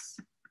 years?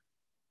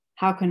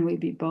 How can we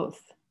be both,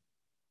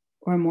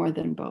 or more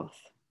than both?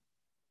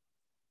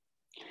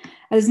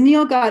 As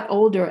Neil got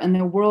older and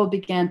the world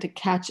began to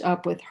catch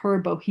up with her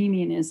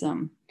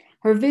bohemianism,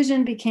 her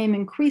vision became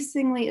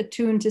increasingly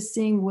attuned to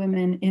seeing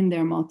women in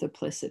their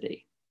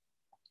multiplicity.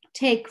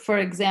 Take, for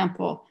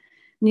example,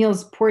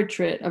 Neil's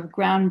portrait of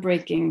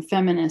groundbreaking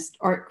feminist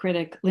art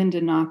critic Linda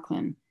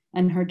Nochlin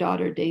and her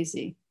daughter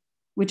Daisy,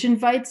 which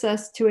invites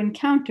us to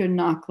encounter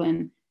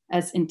Nochlin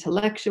as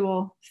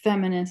intellectual,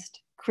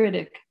 feminist,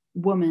 critic,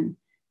 woman,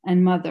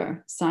 and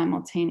mother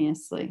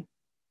simultaneously.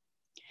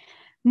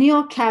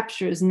 Neil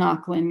captures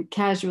Nochlin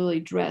casually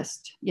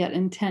dressed, yet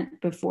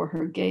intent before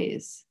her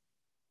gaze.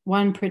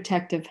 One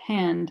protective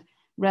hand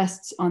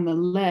rests on the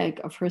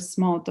leg of her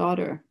small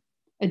daughter,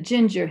 a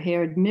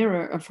ginger-haired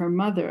mirror of her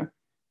mother,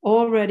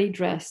 already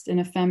dressed in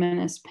a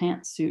feminist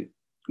pantsuit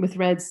with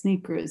red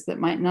sneakers that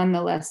might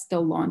nonetheless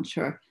still launch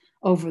her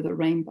over the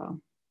rainbow.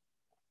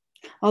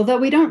 Although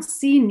we don't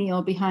see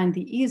Neil behind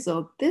the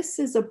easel, this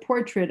is a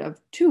portrait of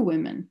two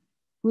women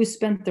who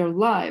spent their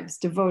lives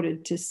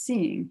devoted to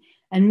seeing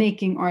and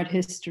making art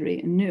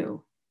history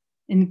anew,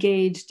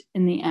 engaged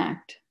in the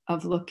act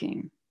of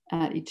looking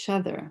at each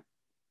other.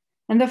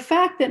 And the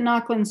fact that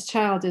Nochlin's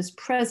child is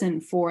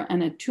present for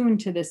and attuned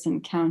to this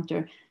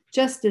encounter,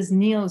 just as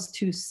Neil's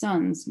two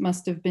sons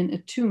must have been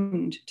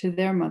attuned to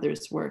their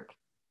mother's work,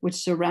 which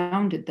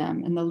surrounded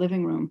them in the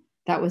living room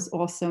that was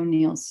also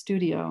Neil's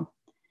studio,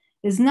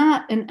 is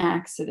not an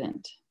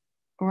accident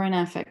or an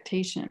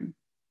affectation.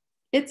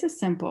 It's a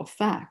simple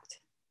fact.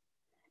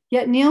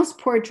 Yet Neil's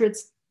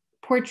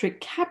portrait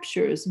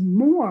captures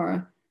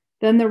more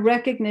than the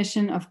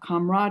recognition of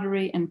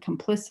camaraderie and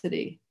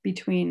complicity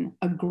between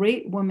a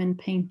great woman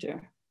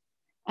painter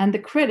and the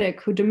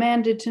critic who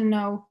demanded to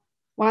know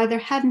why there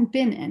hadn't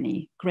been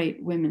any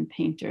great women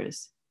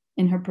painters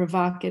in her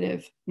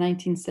provocative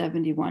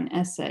 1971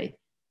 essay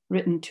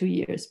written 2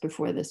 years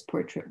before this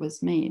portrait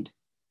was made.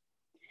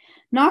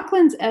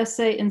 Nochlin's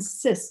essay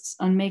insists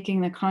on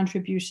making the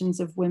contributions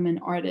of women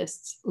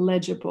artists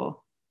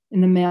legible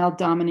in the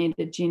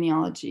male-dominated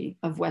genealogy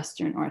of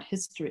Western art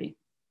history.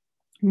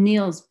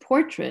 Neil's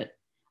portrait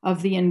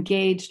of the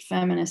engaged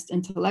feminist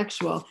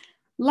intellectual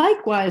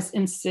likewise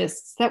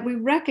insists that we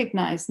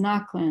recognize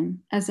Nochlin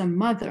as a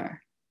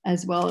mother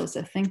as well as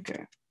a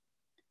thinker.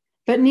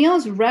 But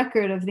Neil's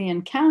record of the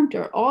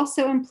encounter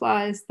also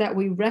implies that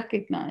we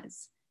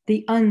recognize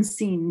the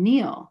unseen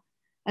Neil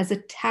as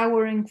a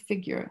towering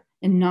figure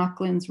in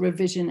Nochlin's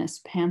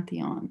revisionist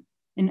pantheon.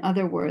 In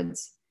other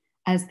words,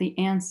 as the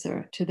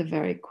answer to the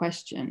very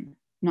question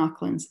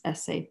Nochlin's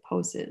essay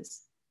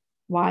poses: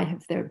 why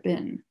have there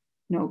been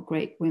no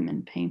great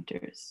women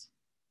painters?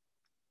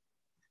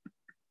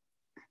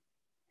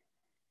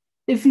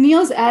 If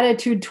Neil's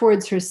attitude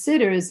towards her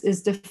sitters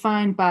is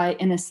defined by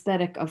an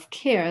aesthetic of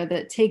care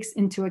that takes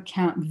into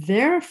account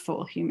their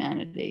full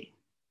humanity,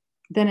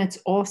 then it's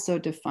also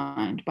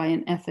defined by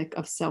an ethic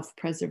of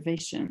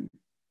self-preservation,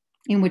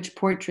 in which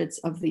portraits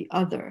of the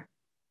other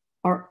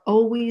are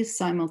always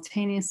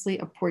simultaneously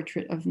a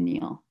portrait of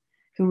Neil,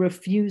 who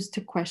refused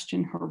to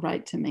question her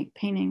right to make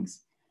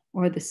paintings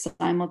or the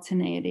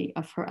simultaneity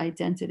of her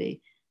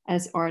identity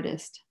as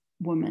artist,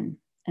 woman,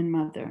 and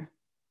mother.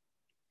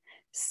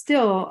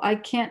 Still, I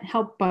can't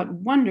help but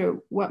wonder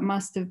what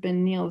must have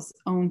been Neil's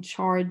own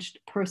charged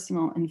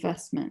personal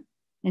investment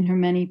in her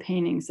many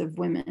paintings of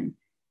women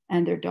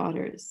and their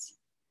daughters.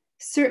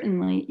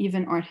 Certainly,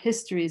 even art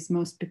history's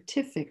most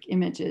beatific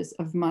images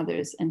of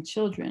mothers and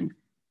children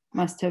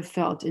must have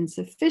felt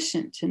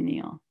insufficient to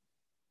Neil,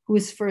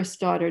 whose first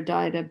daughter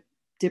died of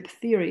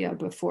diphtheria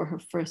before her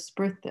first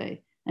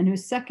birthday, and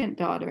whose second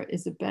daughter,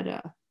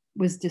 Isabella,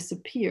 was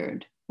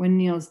disappeared when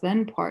Neil's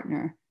then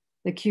partner,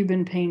 the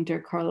Cuban painter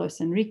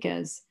Carlos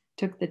Enriquez,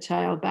 took the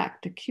child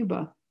back to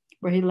Cuba,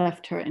 where he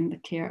left her in the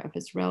care of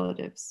his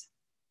relatives.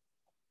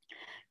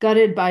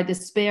 Gutted by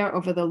despair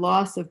over the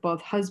loss of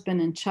both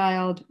husband and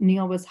child,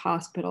 Neil was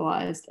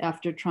hospitalized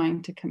after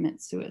trying to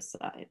commit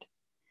suicide.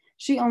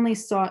 She only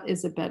saw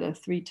Isabella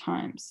 3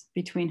 times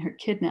between her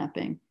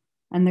kidnapping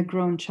and the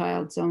grown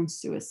child's own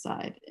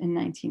suicide in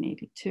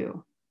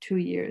 1982, 2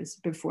 years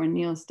before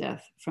Neil's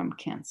death from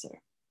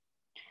cancer.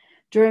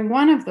 During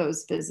one of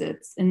those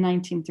visits in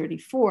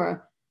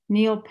 1934,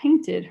 Neil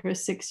painted her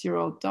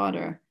 6-year-old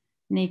daughter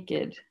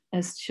naked,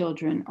 as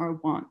children are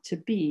wont to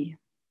be.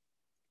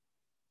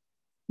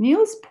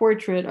 Neil's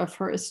portrait of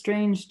her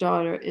estranged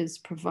daughter is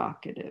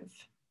provocative,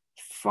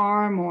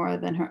 far more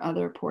than her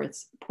other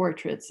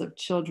portraits of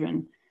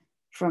children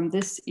from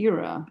this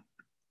era.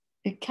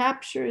 It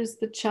captures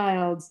the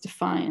child's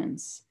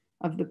defiance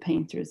of the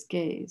painter's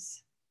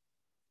gaze.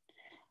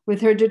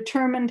 With her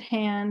determined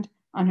hand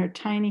on her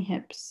tiny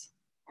hips,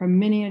 her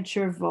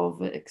miniature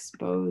vulva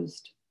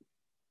exposed,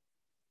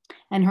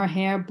 and her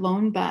hair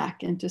blown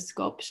back into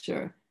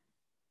sculpture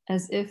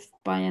as if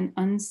by an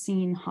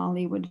unseen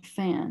Hollywood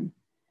fan,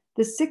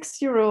 the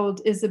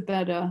 6-year-old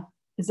Isabella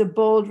is a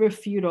bold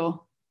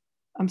rebuttal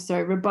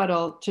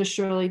to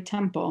Shirley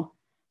Temple,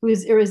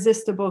 whose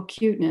irresistible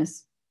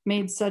cuteness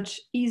made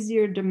such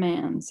easier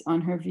demands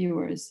on her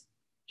viewers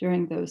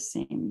during those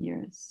same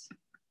years.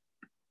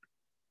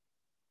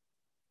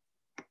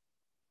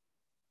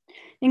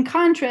 In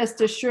contrast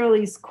to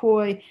Shirley's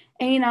coy,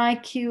 "Ain't I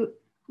cute?"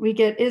 we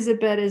get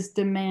Isabella's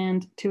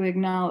demand to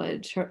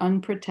acknowledge her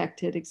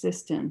unprotected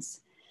existence,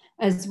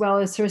 as well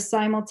as her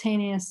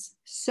simultaneous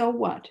 "so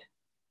what"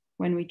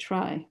 when we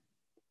try.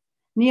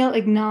 Neil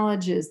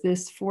acknowledges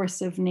this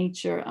force of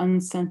nature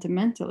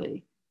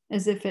unsentimentally,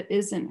 as if it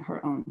isn't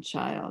her own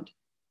child.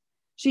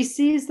 She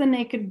sees the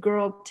naked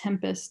girl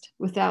Tempest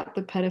without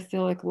the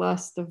pedophilic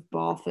lust of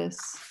Balthus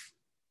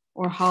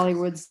or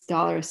Hollywood's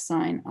dollar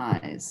sign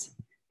eyes,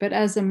 but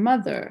as a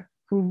mother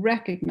who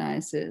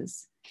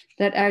recognizes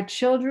that our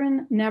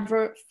children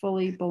never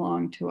fully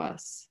belong to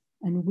us,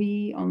 and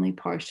we only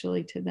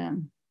partially to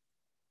them.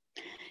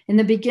 "In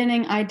the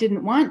beginning, I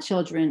didn't want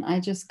children, I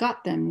just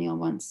got them," Neil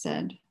once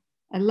said.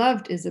 "I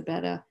loved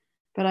Isabella,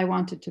 but I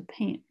wanted to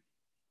paint."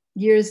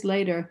 Years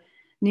later,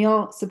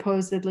 Neil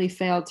supposedly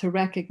failed to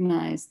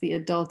recognize the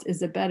adult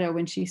Isabella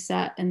when she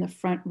sat in the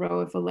front row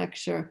of a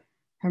lecture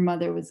her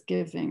mother was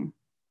giving.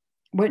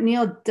 What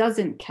Neil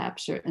doesn't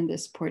capture in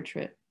this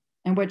portrait,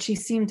 and what she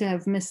seemed to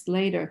have missed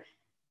later,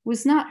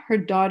 was not her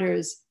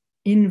daughter's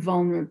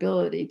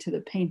invulnerability to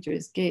the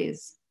painter's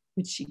gaze,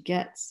 which she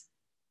gets,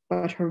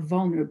 but her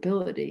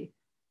vulnerability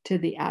to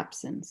the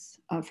absence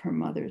of her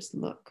mother's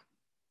look.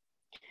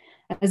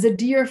 As a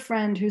dear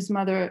friend whose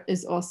mother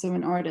is also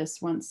an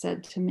artist once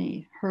said to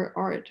me, her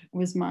art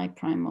was my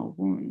primal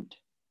wound.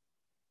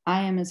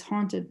 I am as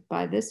haunted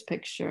by this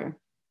picture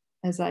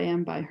as I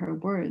am by her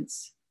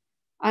words.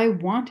 I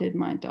wanted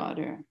my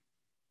daughter.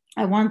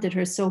 I wanted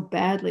her so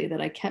badly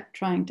that I kept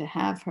trying to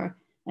have her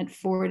at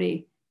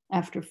 40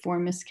 after 4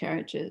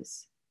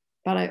 miscarriages,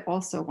 but I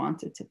also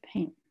wanted to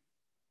paint,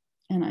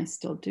 and I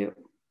still do.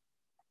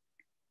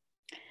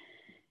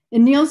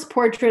 In Neil's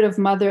portrait of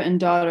mother and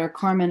daughter,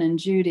 Carmen and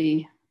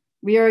Judy,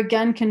 we are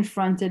again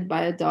confronted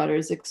by a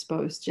daughter's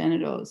exposed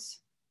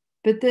genitals,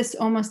 but this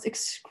almost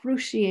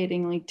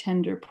excruciatingly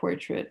tender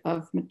portrait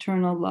of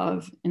maternal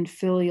love and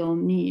filial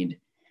need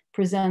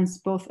presents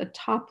both a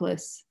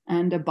topless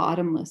and a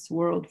bottomless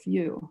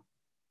worldview,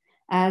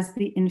 as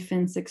the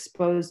infant's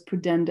exposed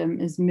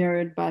pudendum is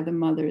mirrored by the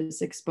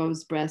mother's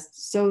exposed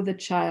breast, so the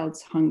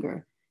child's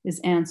hunger is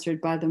answered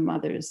by the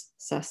mother's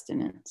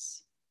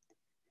sustenance.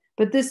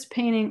 But this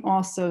painting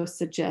also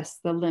suggests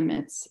the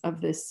limits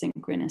of this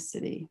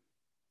synchronicity.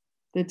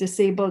 The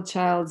disabled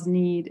child's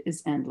need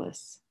is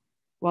endless,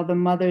 while the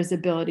mother's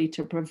ability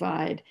to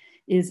provide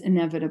is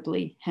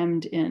inevitably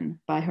hemmed in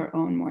by her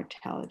own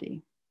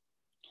mortality.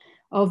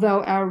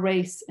 Although our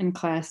race and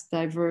class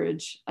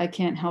diverge, I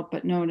can't help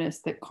but notice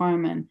that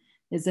Carmen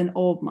is an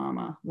old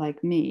mama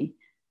like me.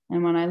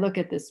 And when I look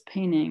at this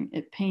painting,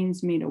 it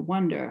pains me to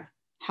wonder,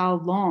 how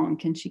long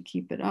can she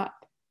keep it up?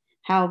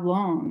 How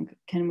long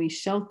can we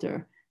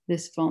shelter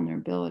this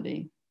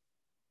vulnerability?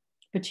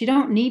 But you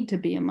don't need to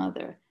be a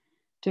mother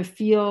to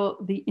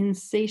feel the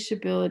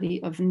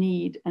insatiability of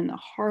need and the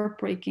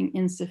heartbreaking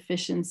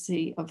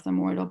insufficiency of the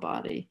mortal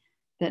body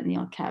that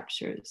Neil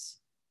captures.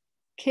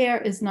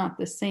 Care is not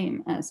the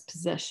same as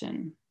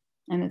possession,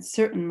 and it's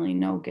certainly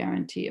no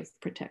guarantee of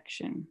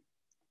protection.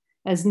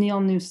 As Neil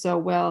knew so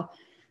well,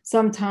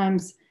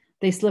 sometimes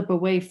they slip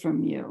away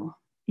from you,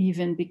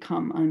 even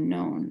become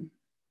unknown.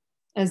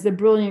 As the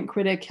brilliant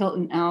critic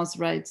Hilton Als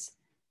writes,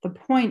 the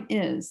point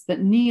is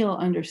that Neil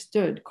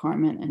understood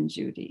Carmen and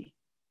Judy.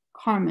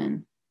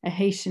 Carmen, a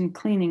Haitian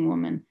cleaning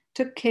woman,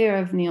 took care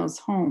of Neil's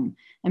home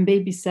and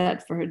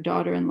babysat for her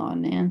daughter-in-law,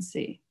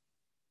 Nancy.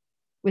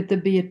 with the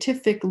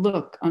beatific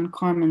look on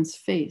Carmen's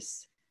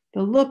face,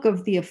 the look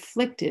of the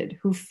afflicted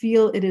who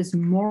feel it is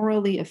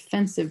morally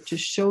offensive to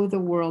show the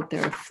world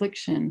their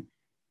affliction,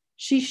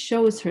 she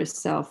shows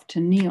herself to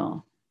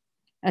Neil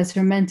as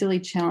her mentally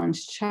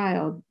challenged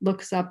child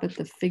looks up at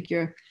the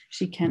figure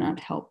she cannot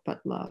help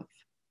but love.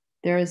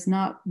 There is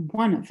not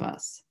one of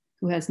us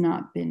who has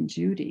not been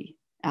Judy,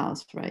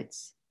 Alice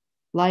writes.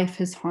 Life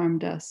has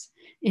harmed us,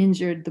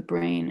 injured the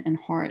brain and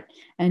heart,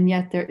 and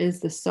yet there is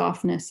the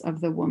softness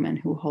of the woman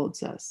who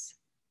holds us.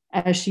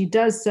 As she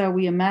does so,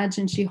 we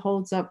imagine she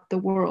holds up the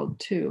world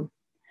too.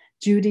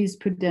 Judy's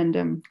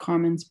pudendum,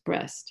 Carmen's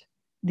breast.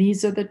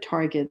 These are the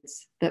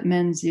targets that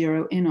men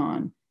zero in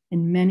on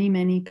in many,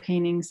 many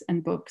paintings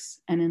and books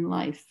and in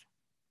life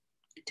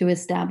to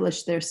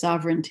establish their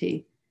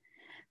sovereignty.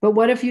 But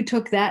what if you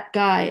took that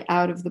guy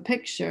out of the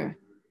picture?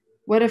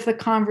 What if the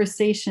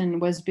conversation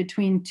was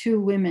between two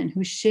women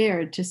who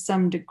shared to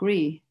some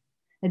degree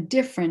a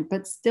different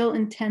but still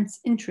intense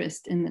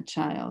interest in the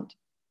child?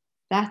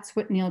 That's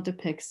what Neil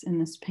depicts in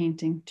this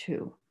painting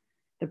too,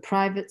 the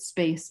private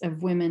space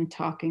of women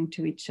talking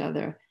to each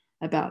other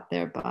about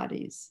their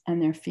bodies and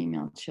their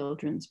female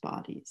children's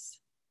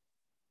bodies.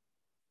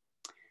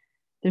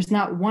 There's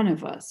not one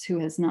of us who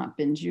has not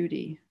been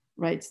Judy,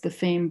 writes the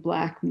famed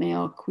Black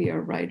male queer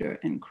writer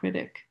and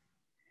critic.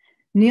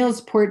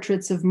 Neil's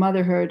portraits of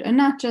motherhood are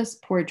not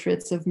just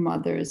portraits of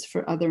mothers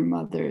for other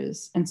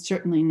mothers, and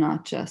certainly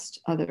not just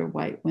other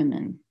white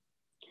women.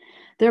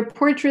 They're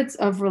portraits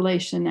of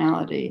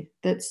relationality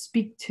that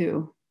speak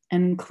to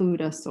and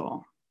include us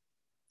all.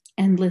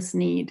 Endless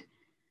need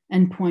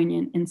and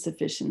poignant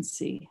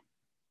insufficiency,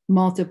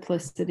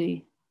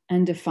 multiplicity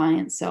and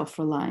defiant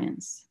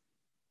self-reliance,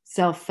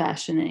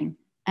 self-fashioning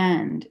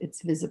and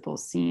its visible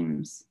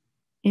seams,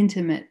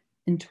 intimate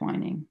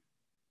entwining,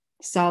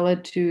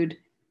 solitude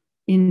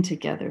in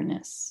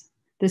togetherness,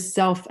 the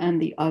self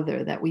and the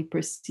other that we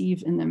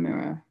perceive in the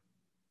mirror.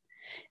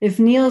 If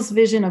Neil's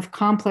vision of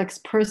complex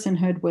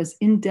personhood was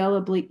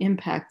indelibly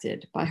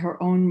impacted by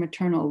her own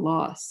maternal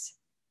loss,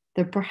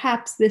 then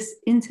perhaps this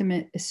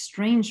intimate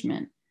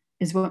estrangement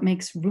is what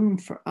makes room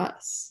for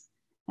us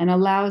and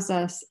allows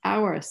us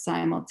our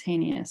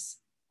simultaneous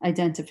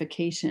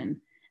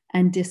identification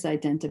and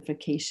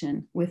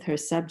disidentification with her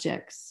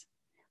subjects.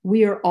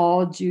 We are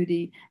all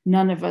Judy.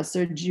 None of us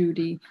are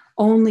Judy.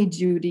 Only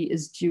Judy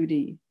is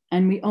Judy.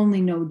 And we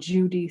only know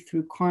Judy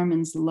through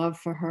Carmen's love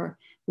for her,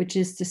 which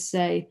is to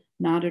say,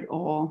 not at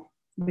all,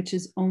 which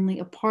is only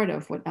a part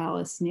of what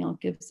Alice Neel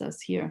gives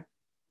us here.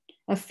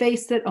 A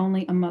face that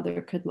only a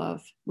mother could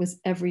love was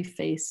every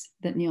face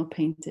that Neel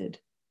painted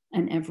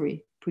and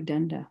every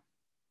pudenda.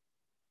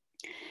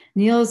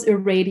 Neel's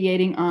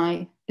irradiating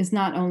eye is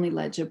not only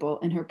legible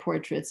in her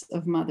portraits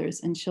of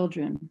mothers and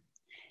children,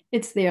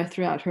 it's there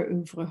throughout her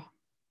oeuvre.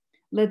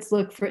 Let's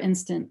look, for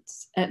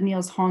instance, at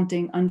Neel's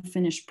haunting,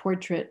 unfinished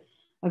portrait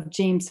of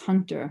James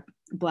Hunter,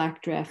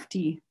 Black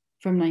draftee,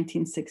 from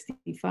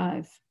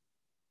 1965.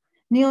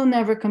 Neel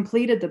never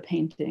completed the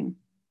painting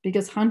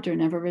because Hunter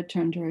never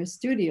returned to her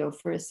studio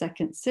for a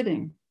second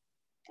sitting.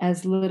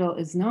 As little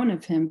is known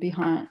of him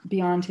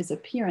beyond his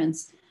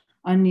appearance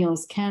on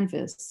Neel's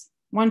canvas,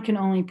 one can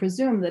only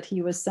presume that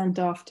he was sent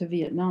off to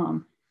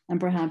Vietnam and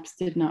perhaps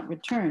did not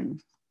return.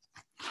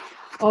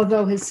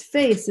 Although his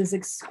face is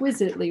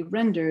exquisitely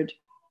rendered,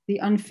 the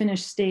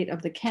unfinished state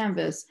of the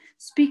canvas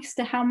speaks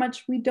to how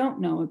much we don't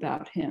know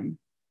about him.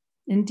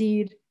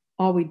 Indeed,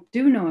 all we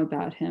do know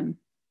about him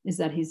is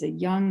that he's a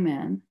young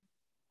man,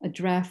 a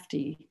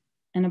draftee,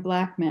 and a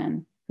Black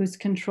man whose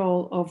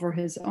control over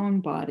his own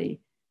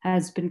body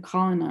has been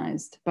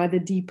colonized by the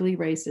deeply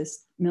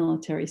racist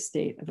military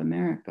state of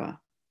America.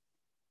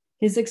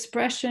 His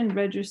expression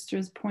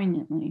registers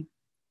poignantly,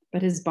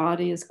 but his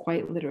body is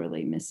quite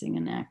literally missing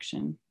in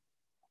action.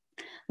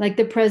 Like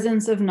the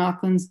presence of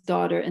Nauckland's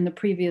daughter in the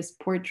previous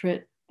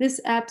portrait, this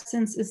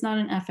absence is not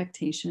an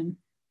affectation,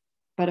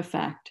 but a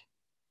fact.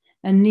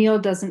 And Neel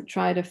doesn't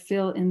try to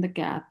fill in the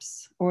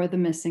gaps or the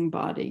missing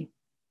body.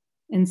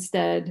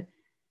 Instead,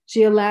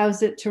 she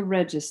allows it to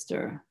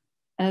register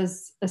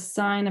as a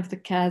sign of the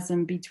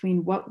chasm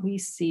between what we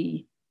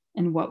see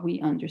and what we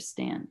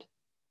understand.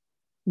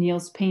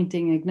 Neel's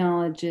painting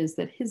acknowledges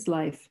that his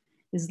life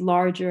is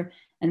larger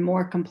and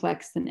more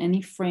complex than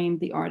any frame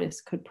the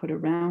artist could put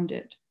around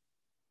it,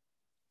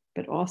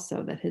 but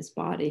also that his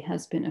body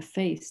has been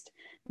effaced,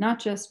 not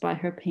just by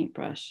her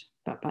paintbrush,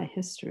 but by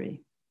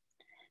history.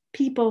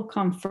 People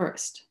come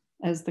first,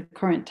 as the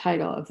current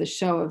title of the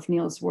show of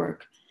Neel's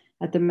work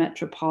at the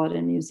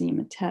Metropolitan Museum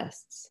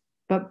attests,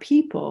 but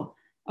people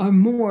are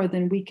more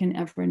than we can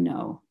ever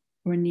know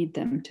or need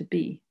them to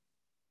be.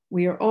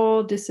 We are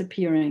all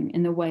disappearing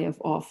in the way of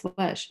all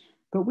flesh,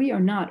 but we are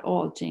not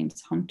all James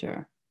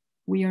Hunter.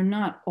 We are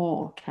not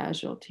all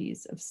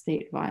casualties of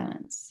state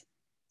violence.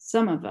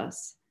 Some of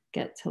us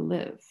get to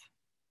live.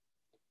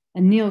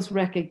 And Neel's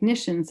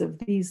recognitions of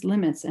these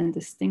limits and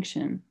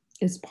distinction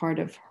is part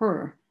of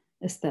her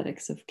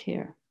aesthetics of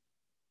care.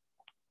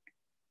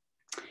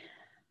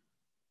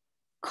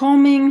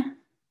 Combing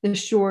the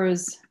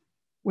shores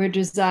where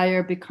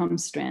desire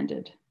becomes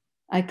stranded,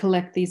 I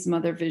collect these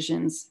mother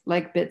visions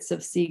like bits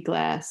of sea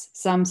glass,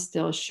 some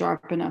still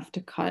sharp enough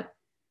to cut,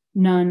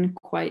 none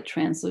quite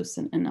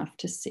translucent enough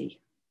to see.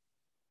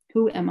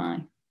 Who am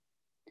I?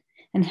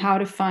 And how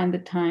to find the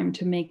time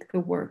to make the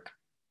work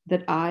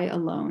that I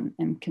alone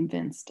am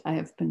convinced I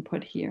have been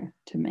put here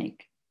to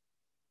make.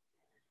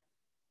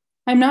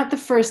 I'm not the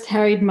first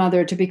harried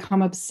mother to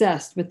become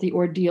obsessed with the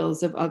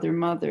ordeals of other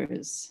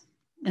mothers.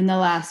 In the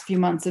last few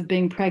months of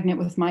being pregnant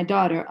with my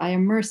daughter, I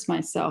immerse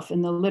myself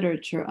in the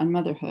literature on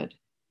motherhood,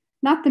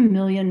 not the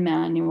million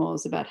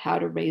manuals about how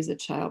to raise a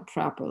child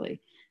properly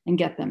and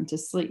get them to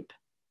sleep.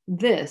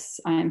 This,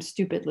 I am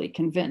stupidly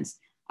convinced,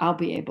 I'll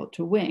be able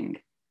to wing.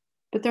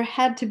 But there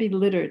had to be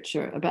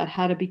literature about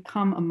how to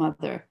become a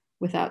mother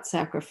without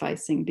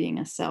sacrificing being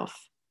a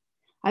self.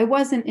 I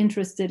wasn't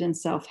interested in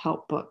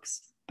self-help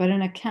books, but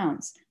in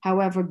accounts,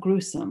 however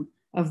gruesome,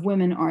 of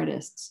women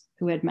artists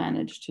who had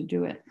managed to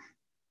do it.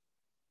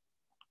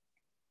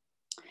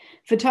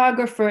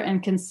 Photographer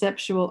and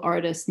conceptual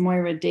artist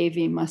Moira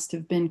Davey must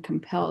have been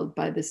compelled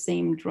by the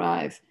same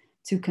drive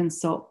to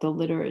consult the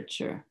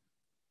literature.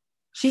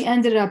 She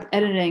ended up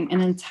editing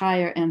an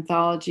entire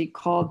anthology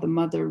called The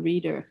Mother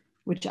Reader,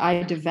 which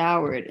I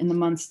devoured in the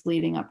months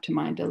leading up to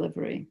my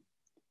delivery.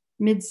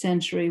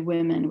 Mid-century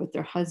women with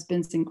their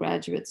husbands in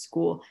graduate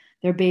school,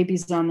 their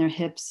babies on their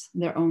hips,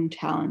 their own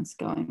talents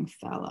going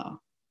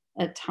fallow.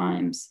 At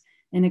times,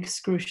 an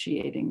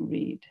excruciating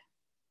read.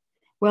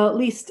 Well, at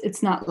least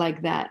it's not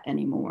like that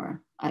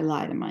anymore, I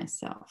lie to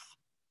myself.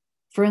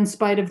 For in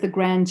spite of the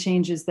grand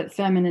changes that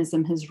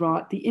feminism has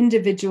wrought, the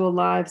individual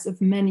lives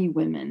of many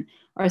women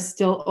are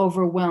still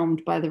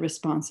overwhelmed by the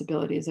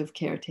responsibilities of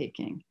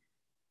caretaking.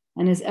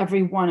 And as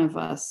every one of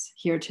us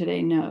here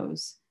today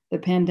knows, the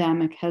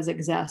pandemic has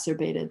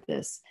exacerbated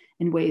this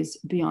in ways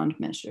beyond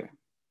measure.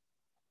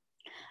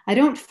 I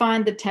don't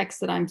find the text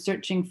that I'm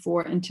searching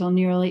for until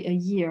nearly a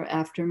year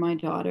after my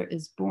daughter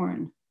is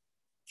born.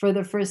 For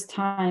the first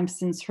time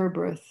since her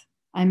birth,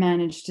 I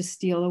managed to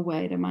steal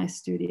away to my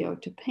studio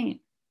to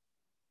paint.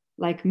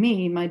 Like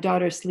me, my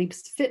daughter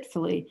sleeps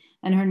fitfully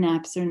and her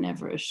naps are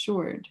never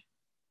assured.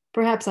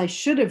 Perhaps I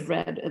should have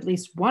read at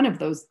least one of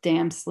those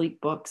damn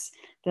sleep books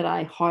that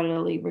I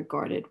haughtily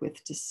regarded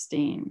with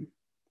disdain.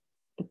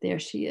 But there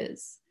she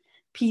is,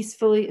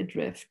 peacefully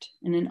adrift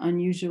in an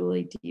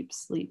unusually deep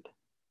sleep.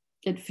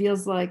 It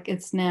feels like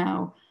it's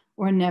now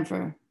or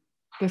never.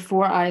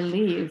 Before I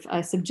leave,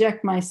 I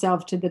subject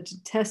myself to the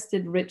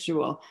detested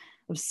ritual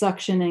of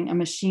suctioning a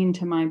machine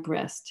to my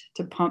breast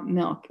to pump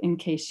milk in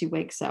case she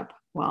wakes up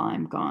while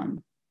I'm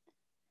gone.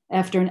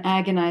 After an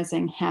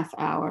agonizing half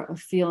hour of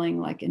feeling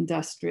like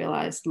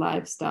industrialized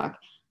livestock,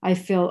 I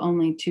fill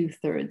only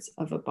 2/3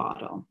 of a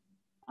bottle.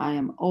 I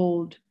am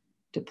old,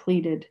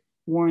 depleted,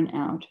 worn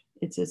out.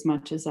 It's as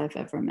much as I've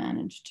ever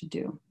managed to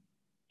do.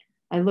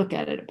 I look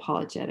at it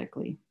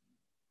apologetically.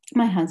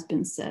 My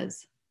husband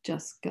says,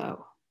 just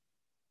go.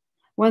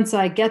 Once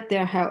I get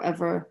there,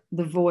 however,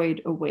 the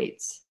void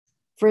awaits.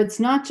 For it's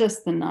not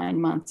just the 9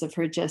 months of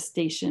her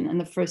gestation and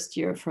the first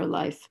year of her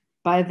life.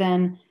 By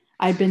then,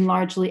 I'd been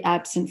largely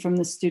absent from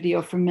the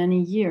studio for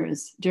many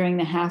years during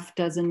the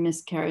half-dozen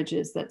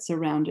miscarriages that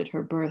surrounded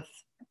her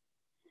birth.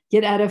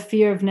 Yet out of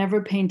fear of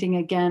never painting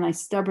again, I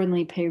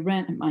stubbornly pay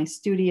rent at my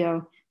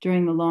studio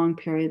during the long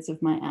periods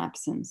of my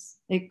absence.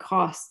 It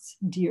costs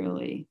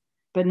dearly,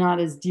 but not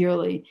as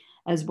dearly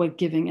as what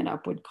giving it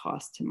up would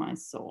cost to my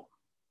soul.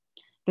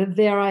 But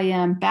there I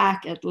am,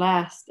 back at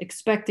last,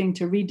 expecting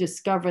to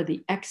rediscover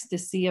the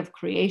ecstasy of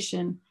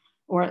creation,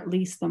 or at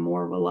least the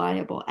more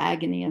reliable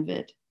agony of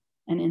it.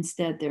 And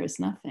instead, there is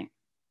nothing.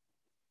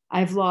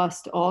 I've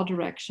lost all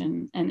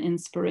direction and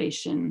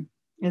inspiration,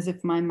 as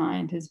if my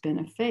mind has been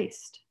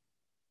effaced.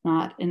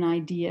 Not an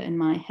idea in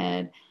my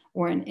head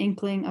or an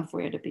inkling of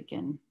where to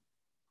begin.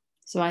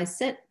 So I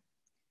sit,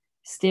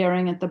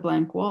 staring at the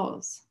blank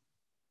walls,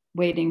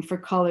 waiting for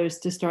colors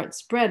to start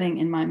spreading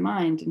in my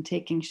mind and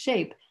taking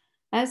shape,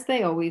 as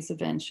they always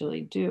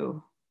eventually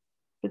do.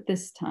 But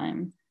this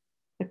time,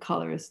 the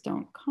colors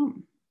don't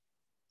come.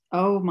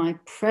 Oh, my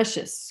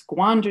precious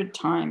squandered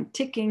time,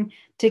 ticking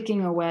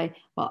away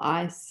while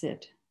I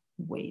sit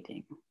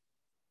waiting.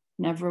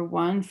 Never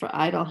one for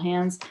idle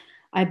hands,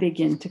 I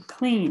begin to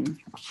clean.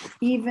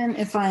 Even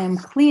if I am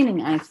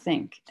cleaning, I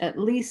think, at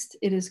least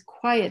it is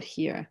quiet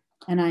here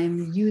and I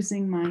am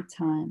using my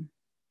time.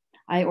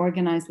 I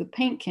organize the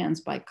paint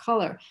cans by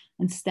color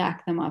and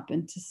stack them up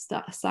into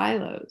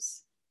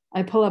silos.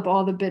 I pull up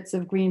all the bits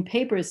of green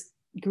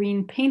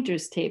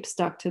painter's tape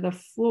stuck to the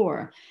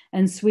floor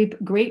and sweep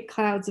great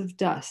clouds of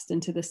dust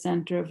into the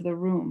center of the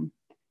room.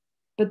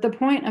 But the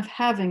point of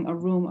having a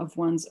room of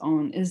one's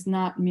own is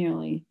not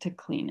merely to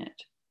clean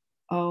it.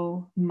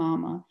 Oh,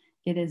 Mama,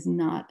 it is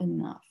not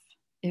enough.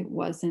 It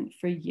wasn't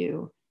for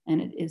you,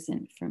 and it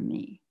isn't for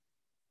me.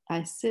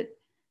 I sit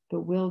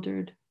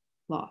bewildered,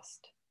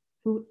 lost.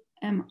 Who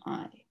am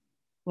I?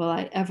 Will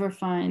I ever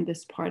find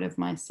this part of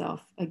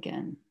myself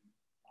again?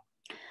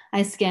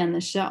 I scan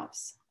the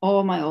shelves.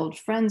 All my old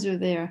friends are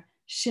there,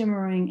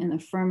 shimmering in the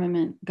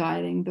firmament,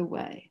 guiding the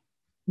way.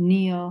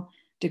 Neil,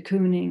 de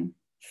Kooning,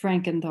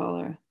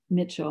 Frankenthaler,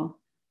 Mitchell,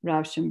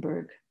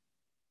 Rauschenberg.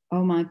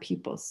 Oh, my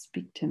people,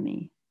 speak to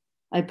me.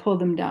 I pull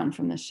them down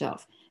from the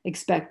shelf,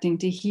 expecting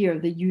to hear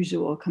the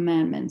usual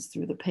commandments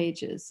through the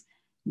pages.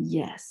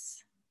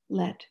 Yes,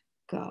 let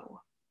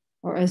go.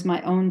 Or as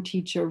my own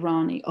teacher,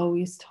 Ronnie,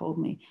 always told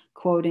me,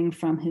 quoting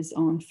from his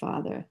own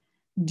father,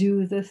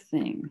 do the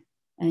thing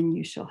and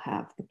you shall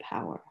have the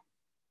power.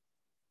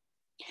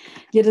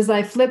 Yet as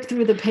I flip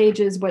through the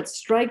pages, what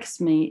strikes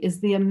me is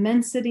the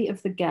immensity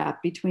of the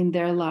gap between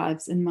their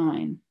lives and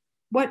mine.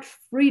 What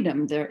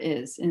freedom there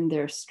is in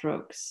their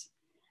strokes.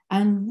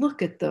 And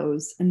look at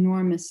those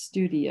enormous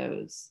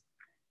studios.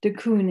 De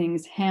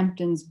Kooning's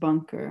Hampton's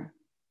bunker.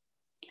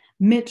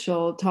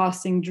 Mitchell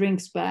tossing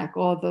drinks back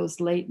all those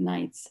late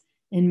nights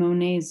in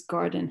Monet's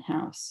garden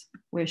house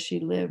where she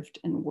lived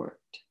and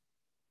worked.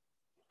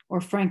 Or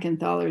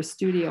Frankenthaler's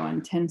studio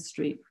on 10th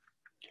Street,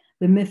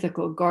 the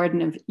mythical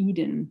Garden of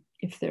Eden,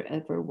 if there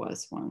ever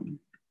was one.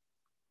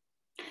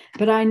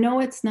 But I know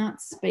it's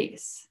not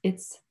space,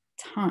 it's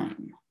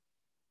time.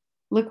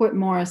 Look what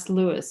Morris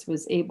Louis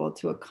was able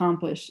to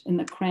accomplish in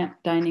the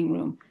cramped dining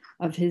room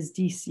of his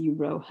DC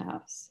row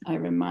house, I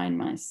remind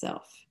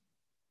myself,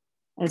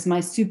 as my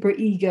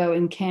superego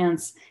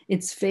incants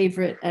its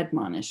favorite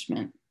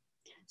admonishment.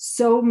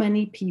 So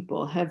many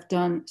people have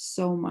done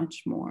so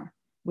much more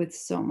with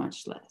so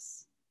much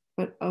less.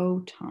 But oh,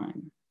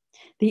 time.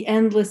 The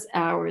endless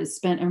hours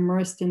spent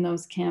immersed in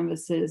those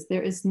canvases,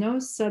 there is no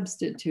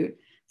substitute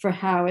for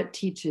how it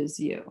teaches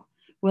you.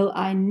 Will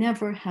I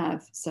never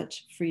have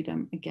such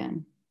freedom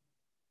again?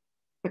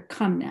 But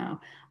come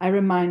now, I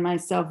remind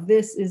myself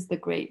this is the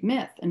great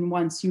myth, and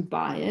once you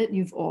buy it,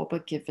 you've all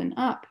but given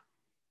up.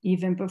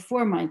 Even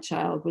before my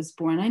child was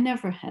born, I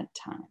never had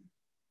time.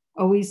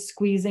 Always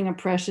squeezing a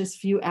precious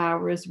few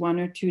hours, 1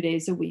 or 2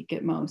 days a week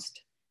at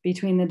most,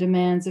 between the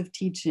demands of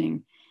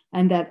teaching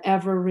and that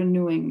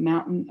ever-renewing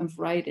mountain of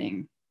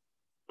writing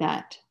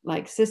that,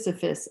 like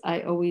Sisyphus,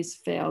 I always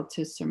failed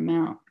to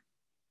surmount.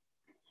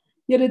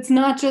 Yet it's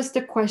not just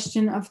a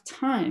question of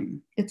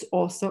time, it's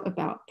also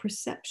about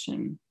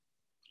perception.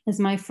 As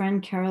my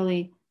friend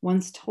Carolee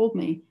once told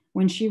me,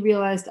 when she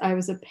realized I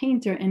was a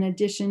painter in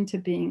addition to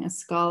being a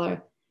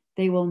scholar,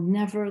 they will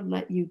never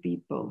let you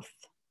be both.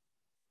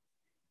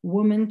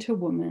 Woman to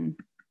woman,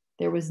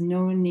 there was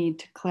no need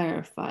to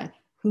clarify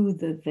who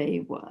the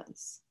they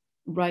was.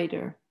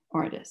 Writer,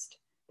 artist,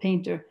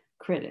 painter,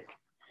 critic.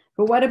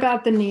 But what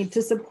about the need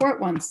to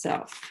support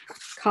oneself?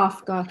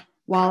 Kafka,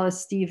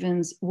 Wallace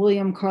Stevens,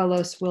 William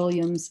Carlos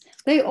Williams,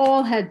 they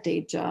all had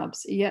day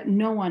jobs, yet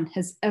no one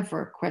has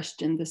ever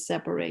questioned the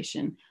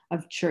separation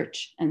of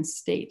church and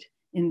state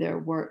in their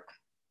work.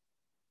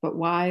 But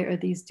why are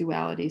these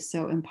dualities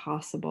so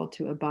impossible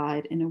to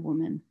abide in a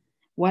woman?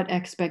 What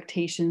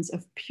expectations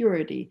of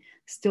purity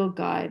still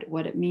guide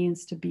what it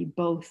means to be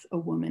both a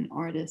woman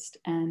artist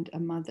and a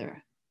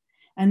mother?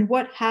 And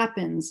what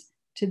happens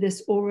to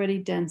this already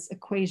dense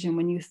equation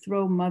when you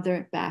throw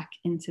mother back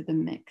into the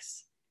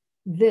mix?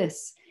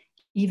 This,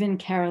 even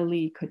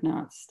Carolee could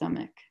not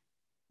stomach.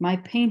 My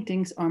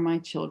paintings are my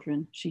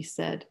children, she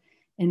said,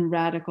 in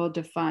radical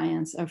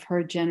defiance of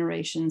her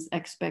generation's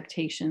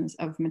expectations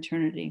of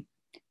maternity.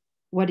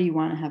 What do you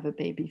want to have a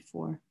baby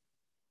for?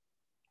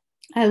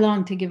 I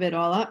long to give it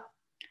all up,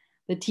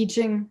 the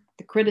teaching,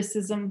 the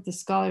criticism, the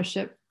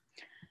scholarship,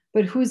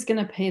 but who's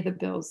going to pay the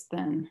bills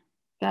then?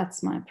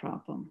 That's my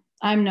problem.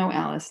 I'm no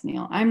Alice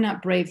Neel. I'm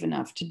not brave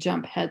enough to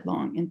jump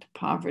headlong into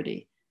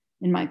poverty.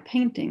 In my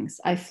paintings,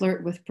 I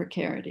flirt with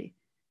precarity,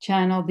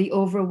 channel the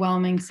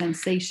overwhelming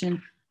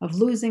sensation of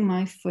losing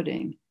my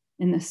footing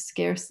in the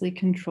scarcely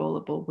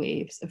controllable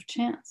waves of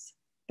chance.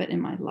 But in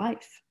my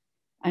life,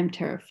 I'm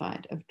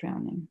terrified of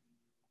drowning.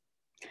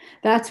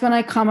 That's when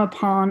I come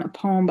upon a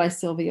poem by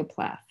Sylvia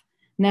Plath,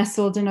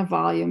 nestled in a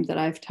volume that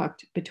I've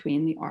tucked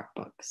between the art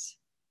books.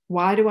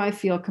 Why do I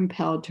feel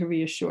compelled to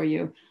reassure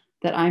you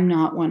that I'm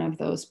not one of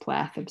those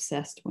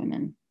Plath-obsessed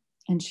women,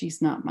 and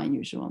she's not my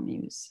usual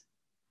muse?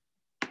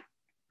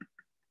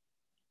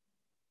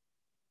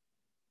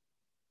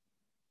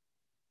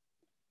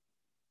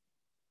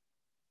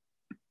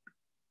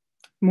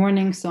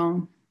 Morning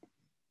song.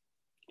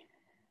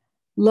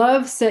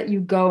 Love set you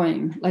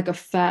going like a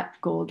fat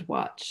gold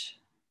watch.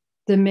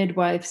 The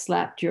midwife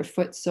slapped your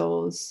foot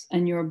soles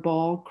and your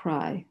ball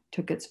cry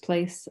took its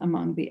place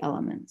among the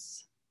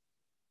elements.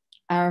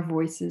 Our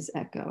voices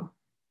echo,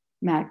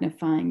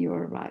 magnifying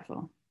your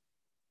arrival.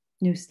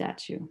 New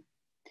statue.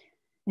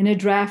 In a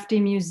drafty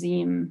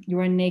museum,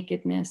 your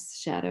nakedness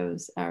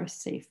shadows our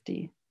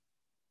safety.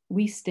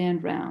 We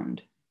stand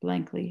round,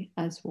 blankly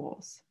as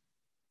walls.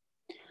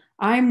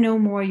 I'm no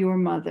more your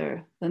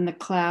mother than the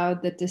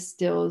cloud that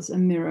distills a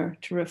mirror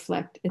to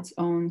reflect its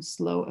own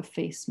slow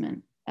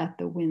effacement at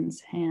the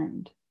wind's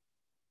hand.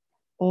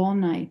 All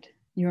night,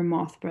 your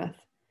moth breath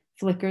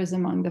flickers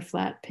among the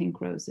flat pink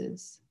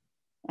roses.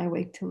 I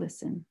wake to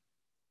listen.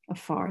 A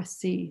far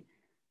sea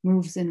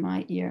moves in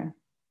my ear.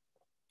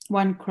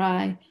 One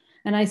cry,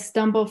 and I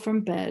stumble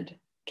from bed,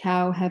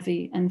 cow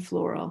heavy and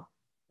floral,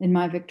 in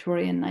my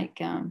Victorian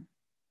nightgown.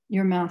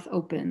 Your mouth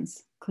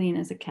opens, clean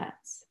as a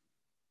cat's.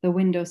 The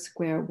window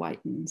square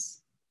whitens.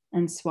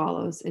 and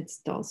swallows its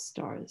dull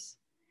stars.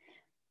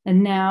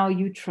 And now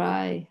you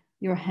try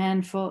your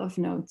handful of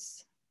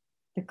notes.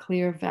 The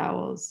clear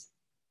vowels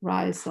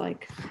rise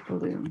like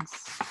balloons.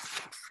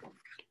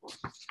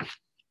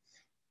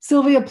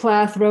 Sylvia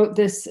Plath wrote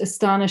this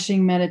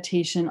astonishing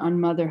meditation on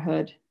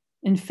motherhood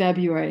in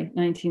February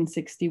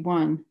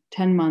 1961,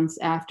 10 months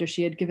after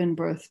she had given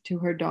birth to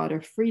her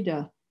daughter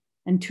Frida,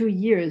 and 2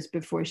 years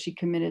before she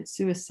committed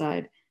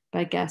suicide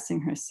by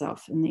gassing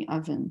herself in the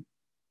oven.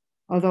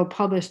 Although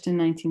published in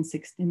May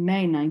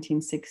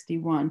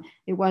 1961,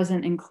 it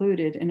wasn't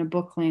included in a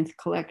book-length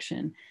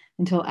collection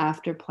until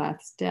after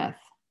Plath's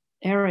death.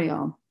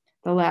 Ariel,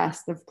 the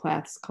last of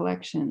Plath's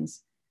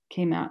collections,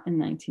 came out in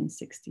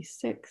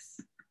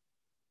 1966.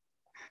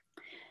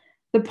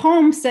 The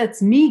poem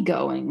sets me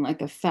going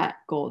like a fat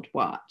gold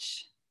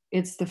watch.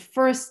 It's the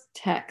first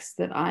text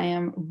that I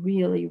am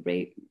really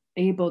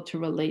able to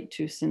relate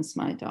to since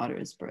my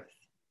daughter's birth.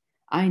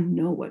 I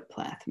know what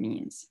Plath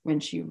means when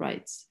she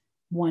writes,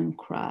 "One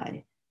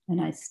cry, and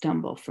I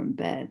stumble from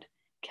bed,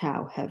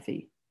 cow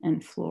heavy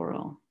and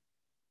floral."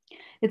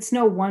 It's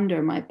no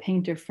wonder my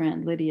painter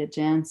friend Lydia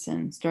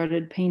Jansen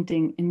started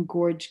painting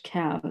engorged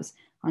cows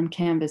on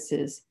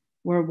canvases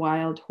where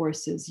wild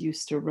horses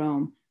used to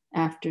roam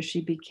after she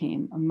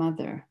became a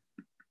mother.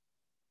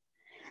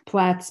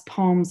 Plath's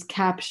poems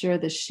capture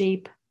the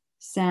shape,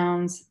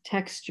 sounds,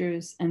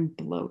 textures, and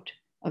bloat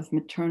of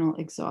maternal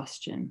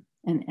exhaustion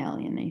and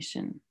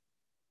alienation.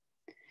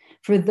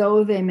 For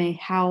though they may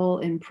howl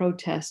in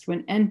protest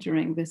when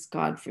entering this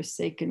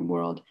God-forsaken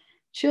world,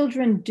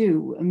 children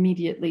do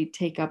immediately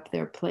take up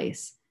their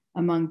place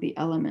among the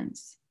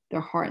elements,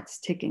 their hearts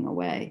ticking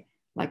away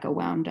like a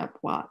wound-up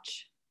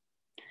watch.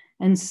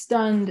 And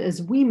stunned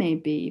as we may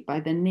be by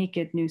the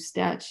naked new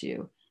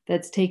statue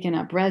that's taken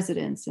up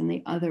residence in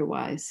the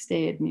otherwise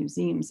staid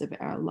museums of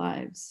our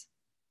lives,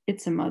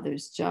 it's a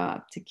mother's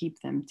job to keep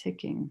them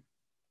ticking.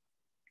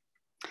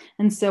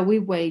 And so we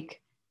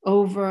wake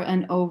over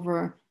and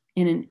over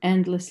in an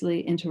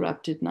endlessly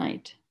interrupted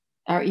night,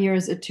 our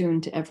ears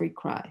attuned to every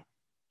cry,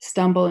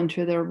 stumble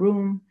into their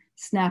room,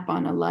 snap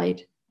on a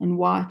light, and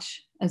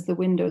watch as the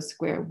window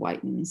square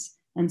whitens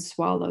and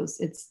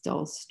swallows its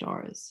dull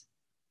stars.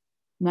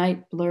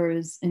 Night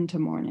blurs into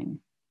morning.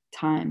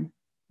 Time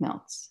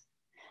melts.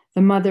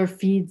 The mother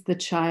feeds the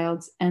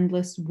child's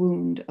endless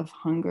wound of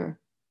hunger,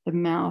 the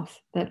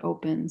mouth that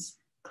opens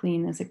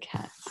clean as a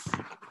cat's.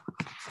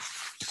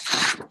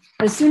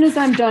 As soon as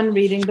I'm done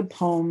reading the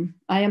poem,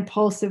 I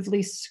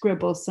impulsively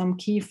scribble some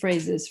key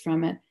phrases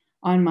from it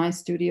on my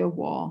studio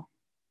wall.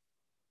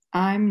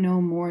 I'm no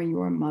more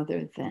your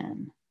mother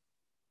than.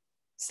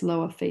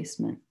 Slow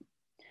effacement.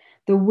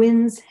 The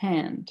wind's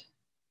hand.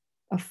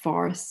 A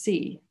far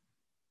sea.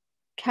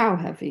 Cow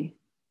heavy.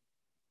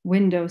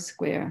 Window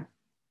square.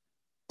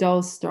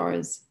 Dull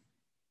stars.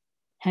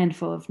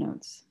 Handful of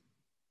notes.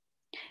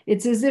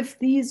 It's as if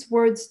these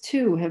words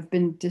too have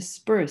been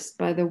dispersed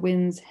by the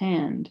wind's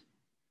hand.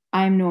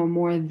 I'm no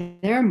more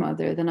their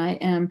mother than I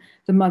am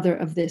the mother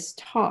of this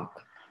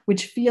talk,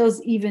 which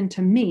feels even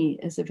to me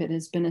as if it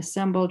has been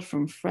assembled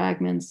from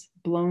fragments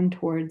blown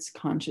towards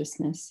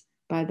consciousness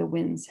by the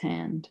wind's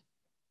hand.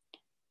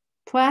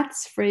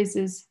 Plath's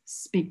phrases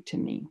speak to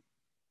me.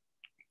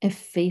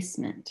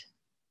 Effacement.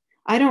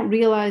 I don't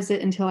realize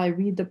it until I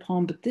read the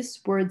poem, but this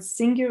word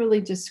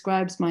singularly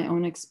describes my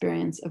own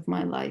experience of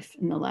my life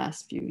in the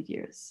last few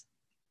years.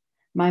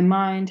 My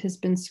mind has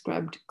been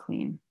scrubbed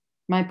clean.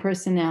 My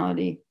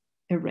personality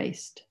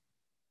erased.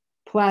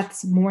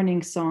 Plath's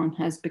morning song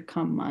has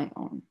become my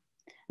own.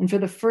 And for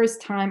the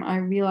first time, I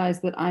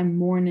realize that I'm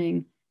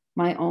mourning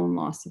my own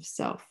loss of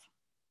self.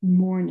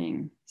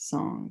 Mourning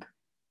song.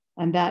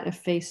 And that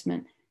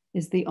effacement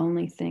is the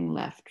only thing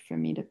left for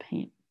me to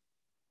paint.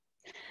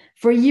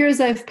 For years,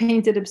 I've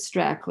painted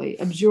abstractly,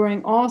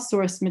 abjuring all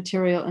source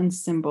material and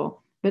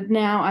symbol, but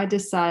now I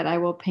decide I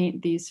will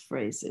paint these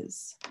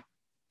phrases.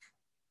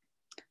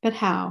 But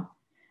how?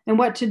 And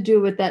what to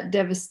do with that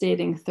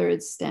devastating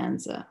third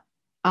stanza?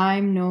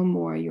 I'm no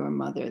more your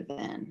mother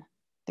than.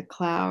 The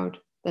cloud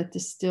that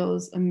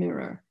distills a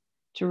mirror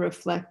to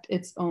reflect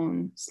its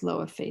own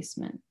slow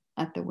effacement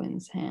at the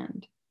wind's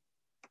hand.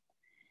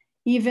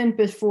 Even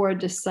before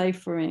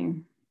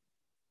deciphering,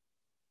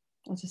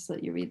 I'll just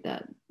let you read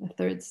that, the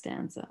third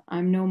stanza.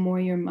 I'm no more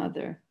your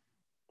mother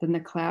than the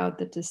cloud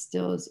that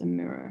distills a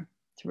mirror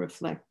to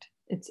reflect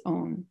its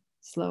own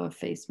slow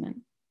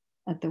effacement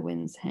at the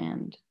wind's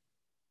hand.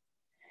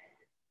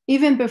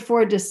 Even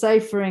before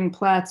deciphering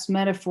Plath's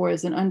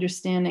metaphors and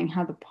understanding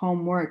how the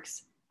poem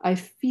works, I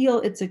feel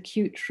its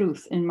acute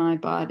truth in my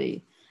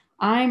body.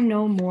 I'm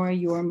no more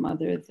your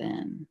mother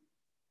than.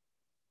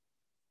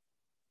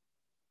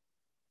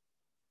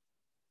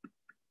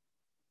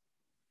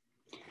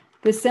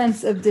 The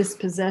sense of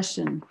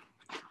dispossession,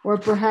 or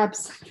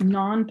perhaps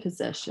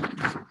non-possession,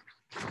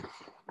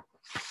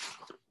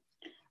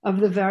 of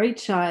the very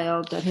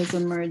child that has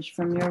emerged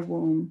from your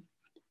womb.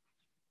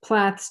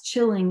 Plath's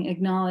chilling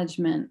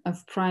acknowledgement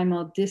of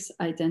primal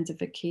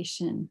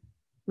disidentification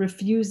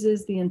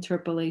refuses the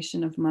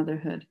interpolation of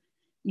motherhood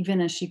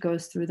even as she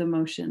goes through the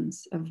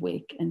motions of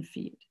wake and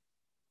feed.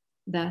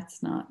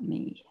 That's not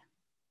me.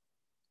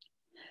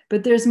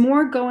 But there's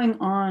more going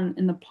on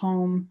in the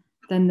poem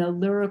than the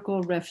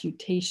lyrical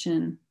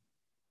refutation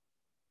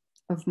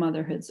of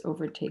motherhood's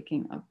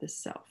overtaking of the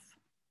self.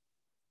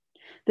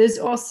 There's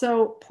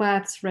also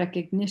Plath's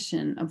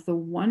recognition of the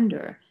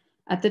wonder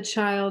at the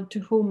child to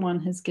whom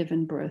one has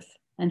given birth,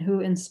 and who,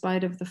 in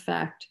spite of the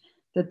fact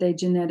that they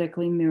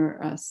genetically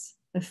mirror us,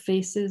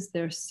 effaces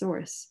their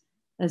source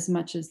as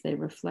much as they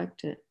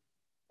reflect it.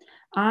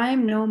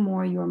 I'm no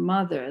more your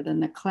mother than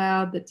the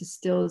cloud that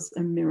distills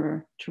a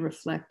mirror to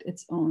reflect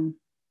its own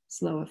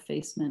slow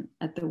effacement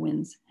at the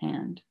wind's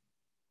hand.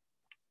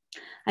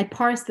 I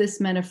parse this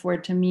metaphor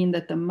to mean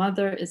that the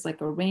mother is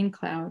like a rain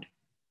cloud,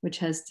 which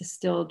has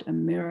distilled a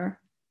mirror,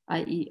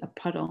 i.e. a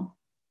puddle,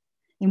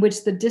 in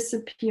which the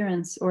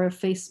disappearance or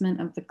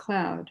effacement of the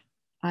cloud,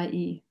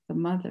 i.e. the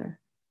mother,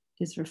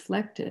 is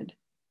reflected.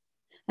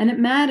 And it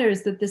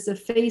matters that this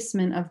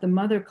effacement of the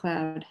mother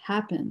cloud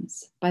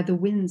happens by the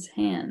wind's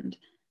hand,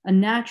 a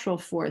natural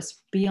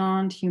force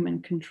beyond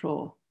human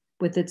control,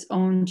 with its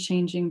own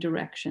changing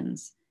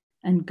directions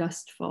and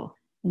gustful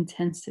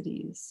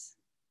intensities.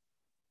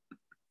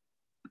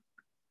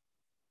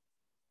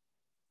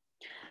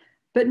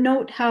 But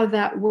note how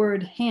that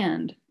word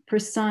hand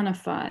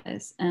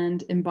personifies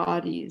and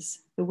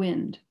embodies the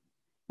wind,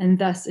 and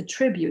thus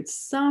attributes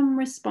some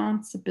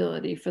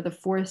responsibility for the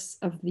force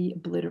of the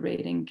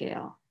obliterating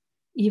gale,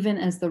 even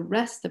as the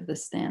rest of the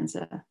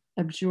stanza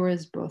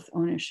abjures both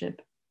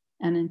ownership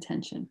and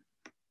intention.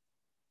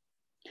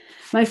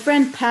 My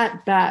friend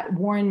Pat Batt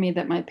warned me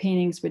that my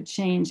paintings would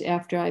change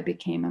after I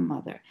became a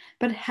mother.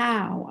 But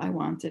how, I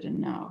wanted to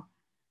know.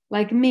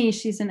 Like me,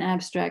 she's an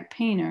abstract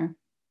painter,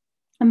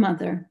 a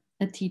mother,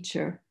 a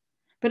teacher.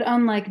 But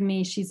unlike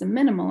me, she's a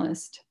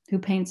minimalist who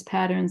paints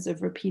patterns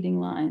of repeating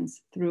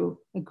lines through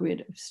a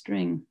grid of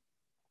string.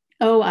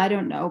 Oh, I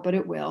don't know, but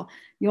it will.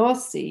 You'll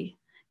see.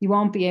 You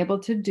won't be able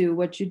to do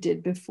what you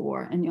did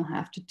before, and you'll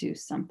have to do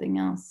something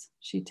else,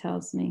 she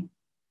tells me.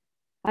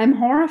 I'm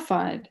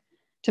horrified.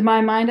 To my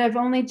mind, I've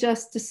only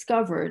just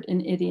discovered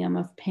an idiom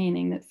of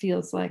painting that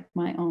feels like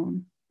my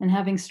own. And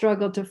having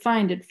struggled to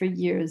find it for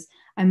years,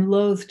 I'm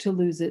loath to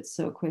lose it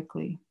so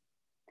quickly.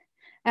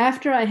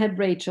 After I had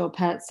Rachel,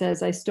 Pat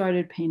says, I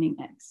started painting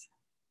eggs.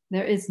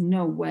 There is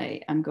no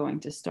way I'm going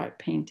to start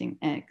painting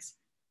eggs.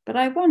 But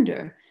I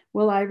wonder,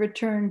 will I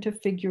return to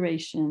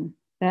figuration,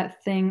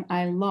 that thing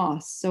I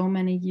lost so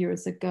many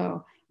years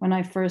ago when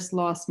I first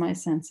lost my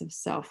sense of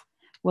self?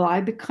 Will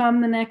I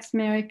become the next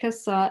Mary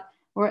Cassatt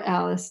or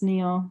Alice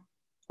Neal,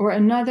 or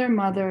another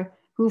mother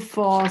who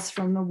falls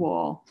from the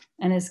wall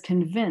and is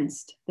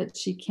convinced that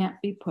she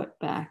can't be put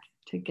back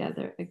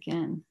together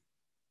again?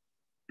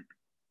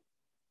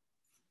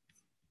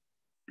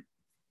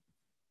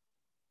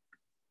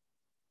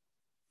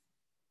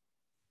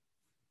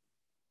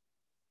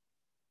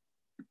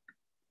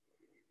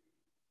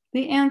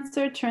 The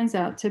answer turns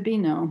out to be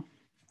no.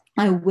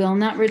 I will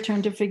not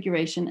return to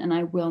figuration, and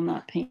I will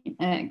not paint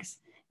eggs.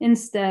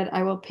 Instead,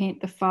 I will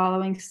paint the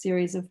following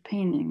series of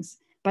paintings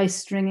by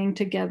stringing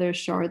together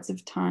shards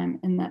of time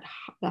in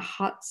the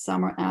hot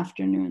summer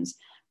afternoons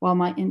while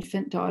my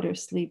infant daughter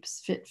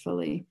sleeps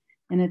fitfully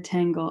in a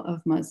tangle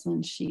of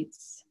muslin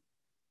sheets.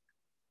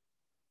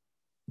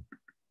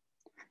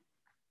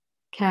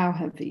 Cow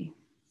heavy,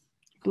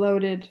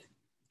 bloated,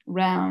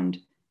 round,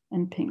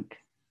 and pink.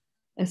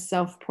 A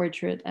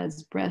self-portrait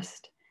as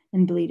breast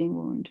and bleeding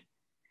wound.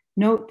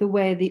 Note the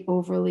way the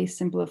overly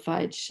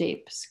simplified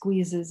shape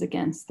squeezes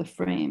against the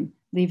frame,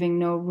 leaving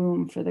no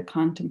room for the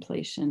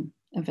contemplation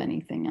of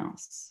anything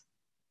else.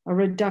 A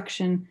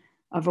reduction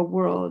of a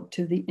world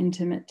to the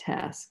intimate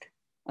task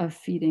of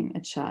feeding a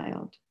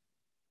child.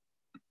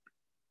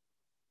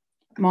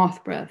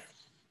 Moth breath.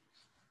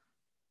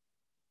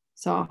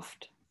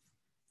 Soft,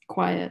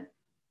 quiet,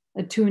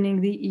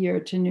 attuning the ear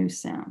to new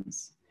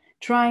sounds,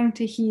 trying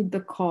to heed the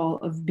call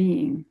of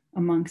being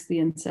amongst the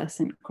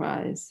incessant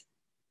cries.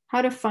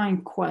 How to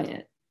find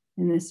quiet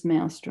in this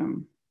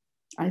maelstrom.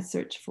 I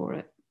search for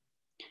it.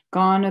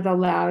 Gone are the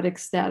loud,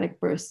 ecstatic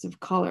bursts of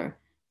color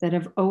that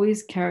have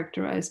always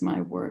characterized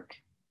my work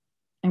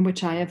and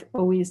which I have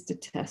always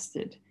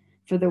detested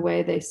for the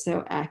way they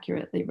so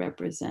accurately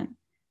represent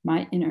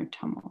my inner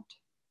tumult.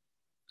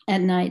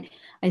 At night,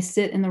 I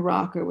sit in the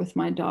rocker with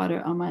my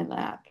daughter on my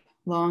lap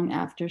long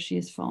after she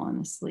has fallen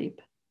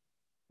asleep.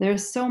 There are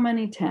so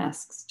many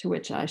tasks to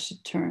which I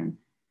should turn.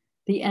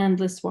 The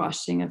endless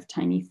washing of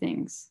tiny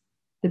things,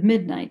 the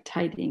midnight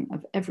tidying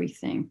of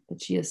everything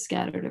that she has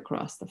scattered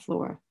across the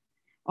floor,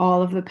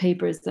 all of the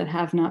papers that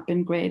have not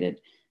been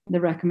graded,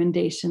 the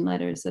recommendation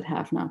letters that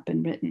have not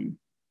been written.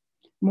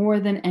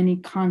 More than any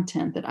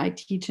content that I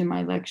teach in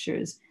my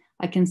lectures,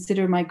 I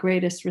consider my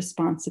greatest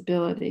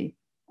responsibility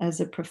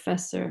as a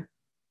professor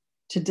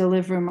to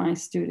deliver my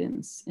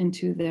students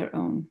into their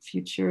own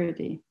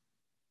futurity.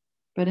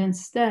 But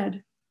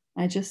instead,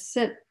 I just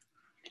sit,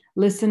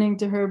 listening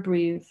to her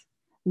breathe,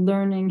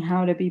 learning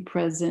how to be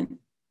present,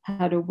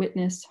 how to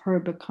witness her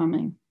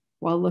becoming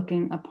while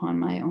looking upon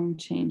my own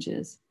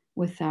changes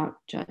without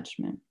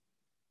judgment.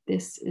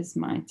 This is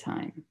my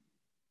time.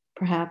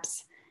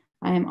 Perhaps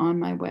I am on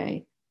my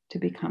way to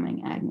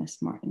becoming Agnes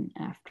Martin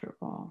after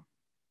all.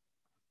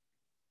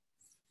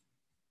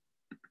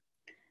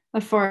 A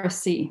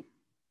Farsi.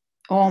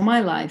 All my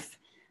life,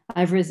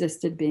 I've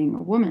resisted being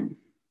a woman,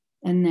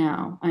 and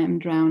now I am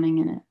drowning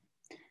in it.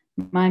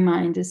 My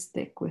mind is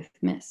thick with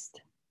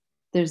mist.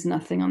 There's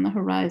nothing on the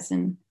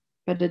horizon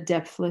but a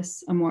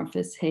depthless,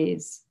 amorphous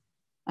haze.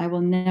 I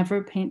will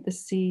never paint the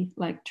sea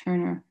like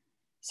Turner,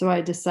 so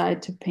I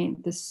decide to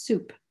paint the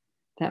soup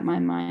that my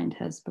mind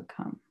has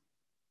become.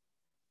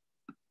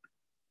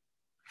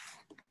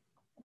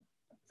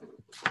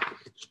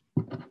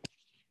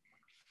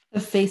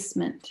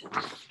 Effacement.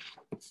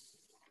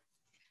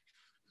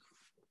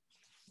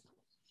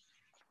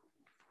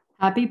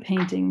 Happy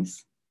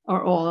paintings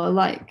are all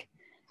alike.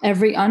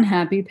 Every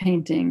unhappy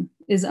painting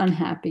is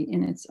unhappy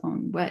in its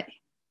own way.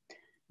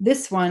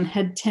 This one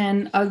had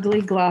 10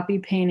 ugly,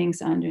 gloppy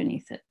paintings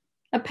underneath it,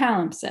 a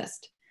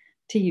palimpsest,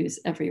 to use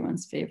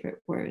everyone's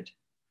favorite word,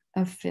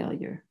 of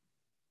failure.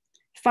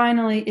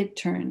 Finally, it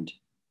turned.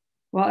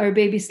 While our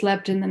baby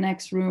slept in the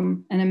next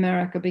room and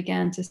America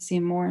began to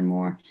seem more and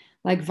more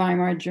like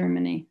Weimar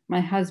Germany,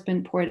 my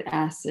husband poured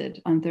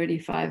acid on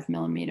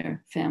 35mm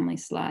family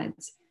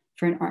slides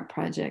for an art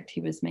project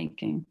he was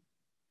making.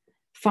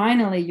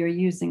 Finally, you're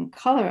using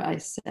color, I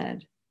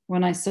said,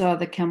 when I saw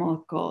the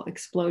chemical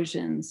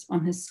explosions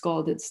on his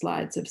scalded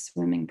slides of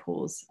swimming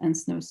pools and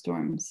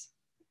snowstorms.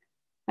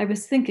 I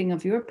was thinking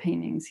of your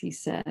paintings, he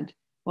said,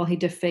 while he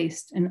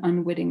defaced an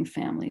unwitting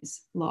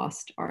family's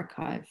lost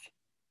archive.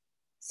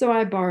 So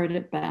I borrowed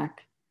it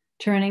back,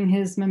 turning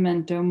his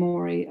memento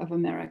mori of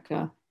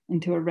America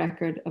into a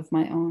record of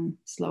my own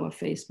slow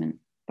effacement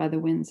by the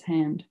wind's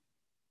hand.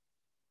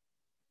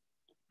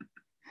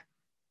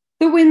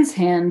 The wind's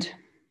hand.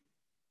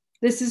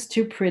 This is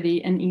too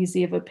pretty and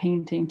easy of a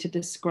painting to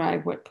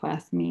describe what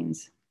Plath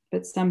means,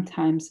 but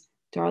sometimes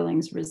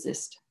darlings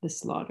resist the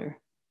slaughter.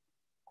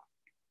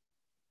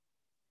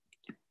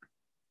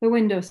 The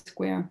window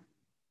square.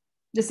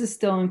 This is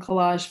still in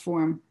collage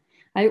form.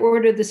 I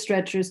ordered the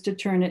stretchers to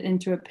turn it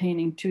into a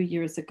painting 2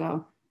 years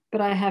ago, but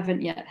I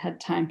haven't yet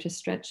had time to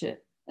stretch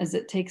it, as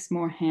it takes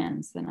more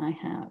hands than I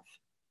have.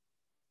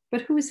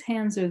 But whose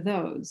hands are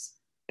those,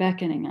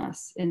 beckoning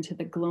us into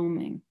the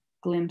gloaming,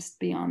 glimpsed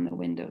beyond the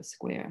window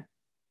square?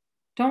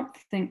 Don't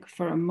think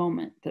for a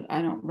moment that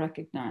I don't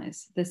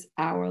recognize this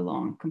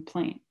hour-long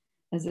complaint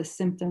as a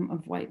symptom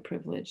of white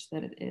privilege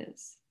that it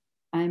is.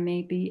 I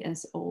may be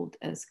as old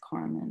as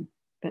Carmen,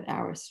 but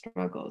our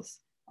struggles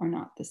are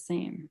not the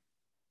same.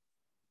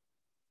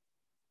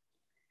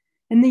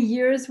 In the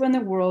years when the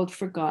world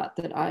forgot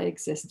that I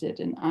existed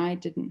and I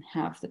didn't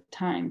have the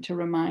time to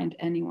remind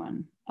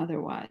anyone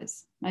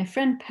otherwise, my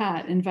friend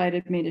Pat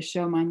invited me to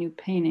show my new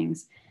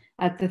paintings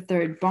at the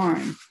Third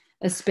Barn,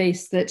 a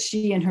space that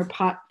she and her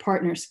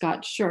partner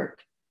Scott Shirk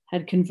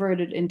had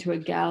converted into a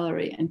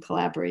gallery and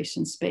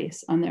collaboration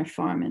space on their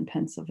farm in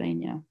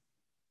Pennsylvania.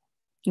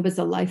 It was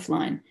a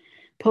lifeline,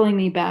 pulling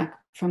me back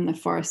from the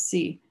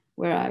Farsi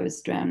where I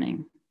was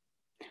drowning.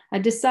 I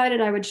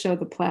decided I would show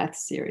the Plath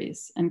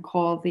series and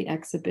call the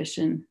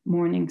exhibition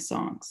Morning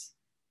Songs.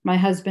 My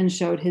husband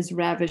showed his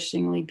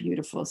ravishingly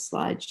beautiful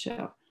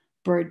slideshow,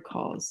 Bird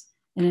Calls,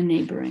 in a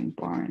neighboring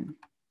barn.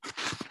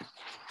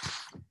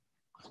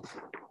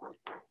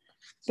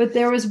 But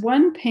there was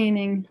one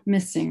painting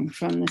missing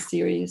from the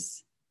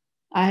series.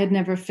 I had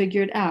never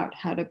figured out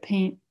how to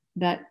paint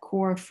that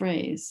core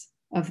phrase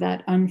of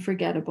that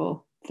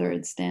unforgettable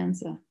third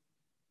stanza.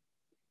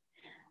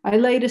 I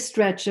laid a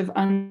stretch of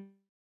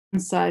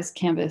unsized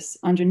canvas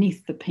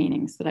underneath the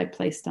paintings that I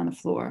placed on the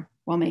floor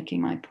while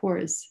making my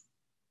pours.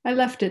 I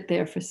left it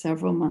there for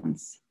several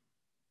months.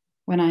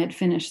 When I had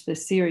finished the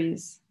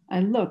series,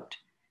 I looked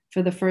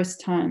for the first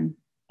time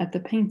at the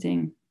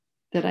painting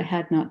that I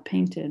had not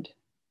painted.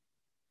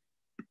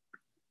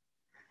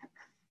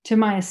 To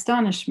my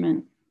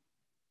astonishment,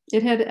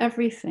 it had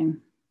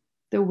everything: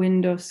 the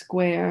window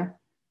square,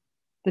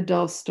 the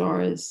dull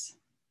stars,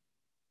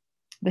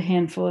 the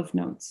handful of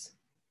notes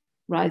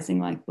rising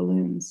like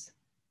balloons.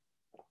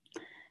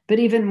 But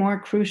even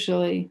more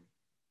crucially,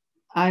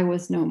 I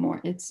was no more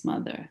its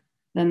mother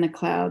than the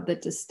cloud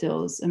that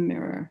distills a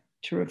mirror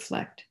to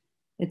reflect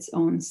its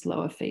own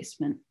slow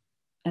effacement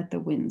at the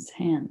wind's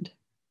hand.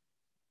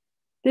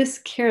 This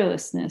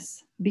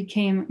carelessness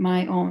became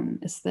my own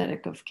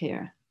aesthetic of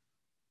care.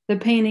 The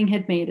painting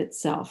had made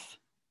itself,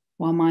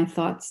 while my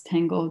thoughts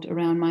tangled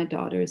around my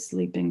daughter's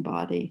sleeping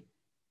body,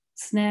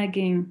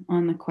 snagging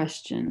on the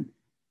question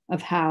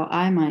of how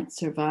I might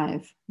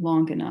survive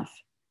long enough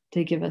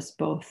to give us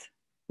both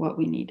what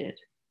we needed.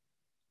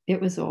 It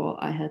was all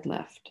I had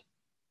left.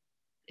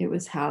 It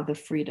was how the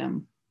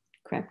freedom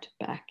crept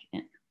back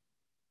in.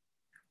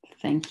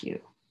 Thank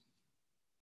you.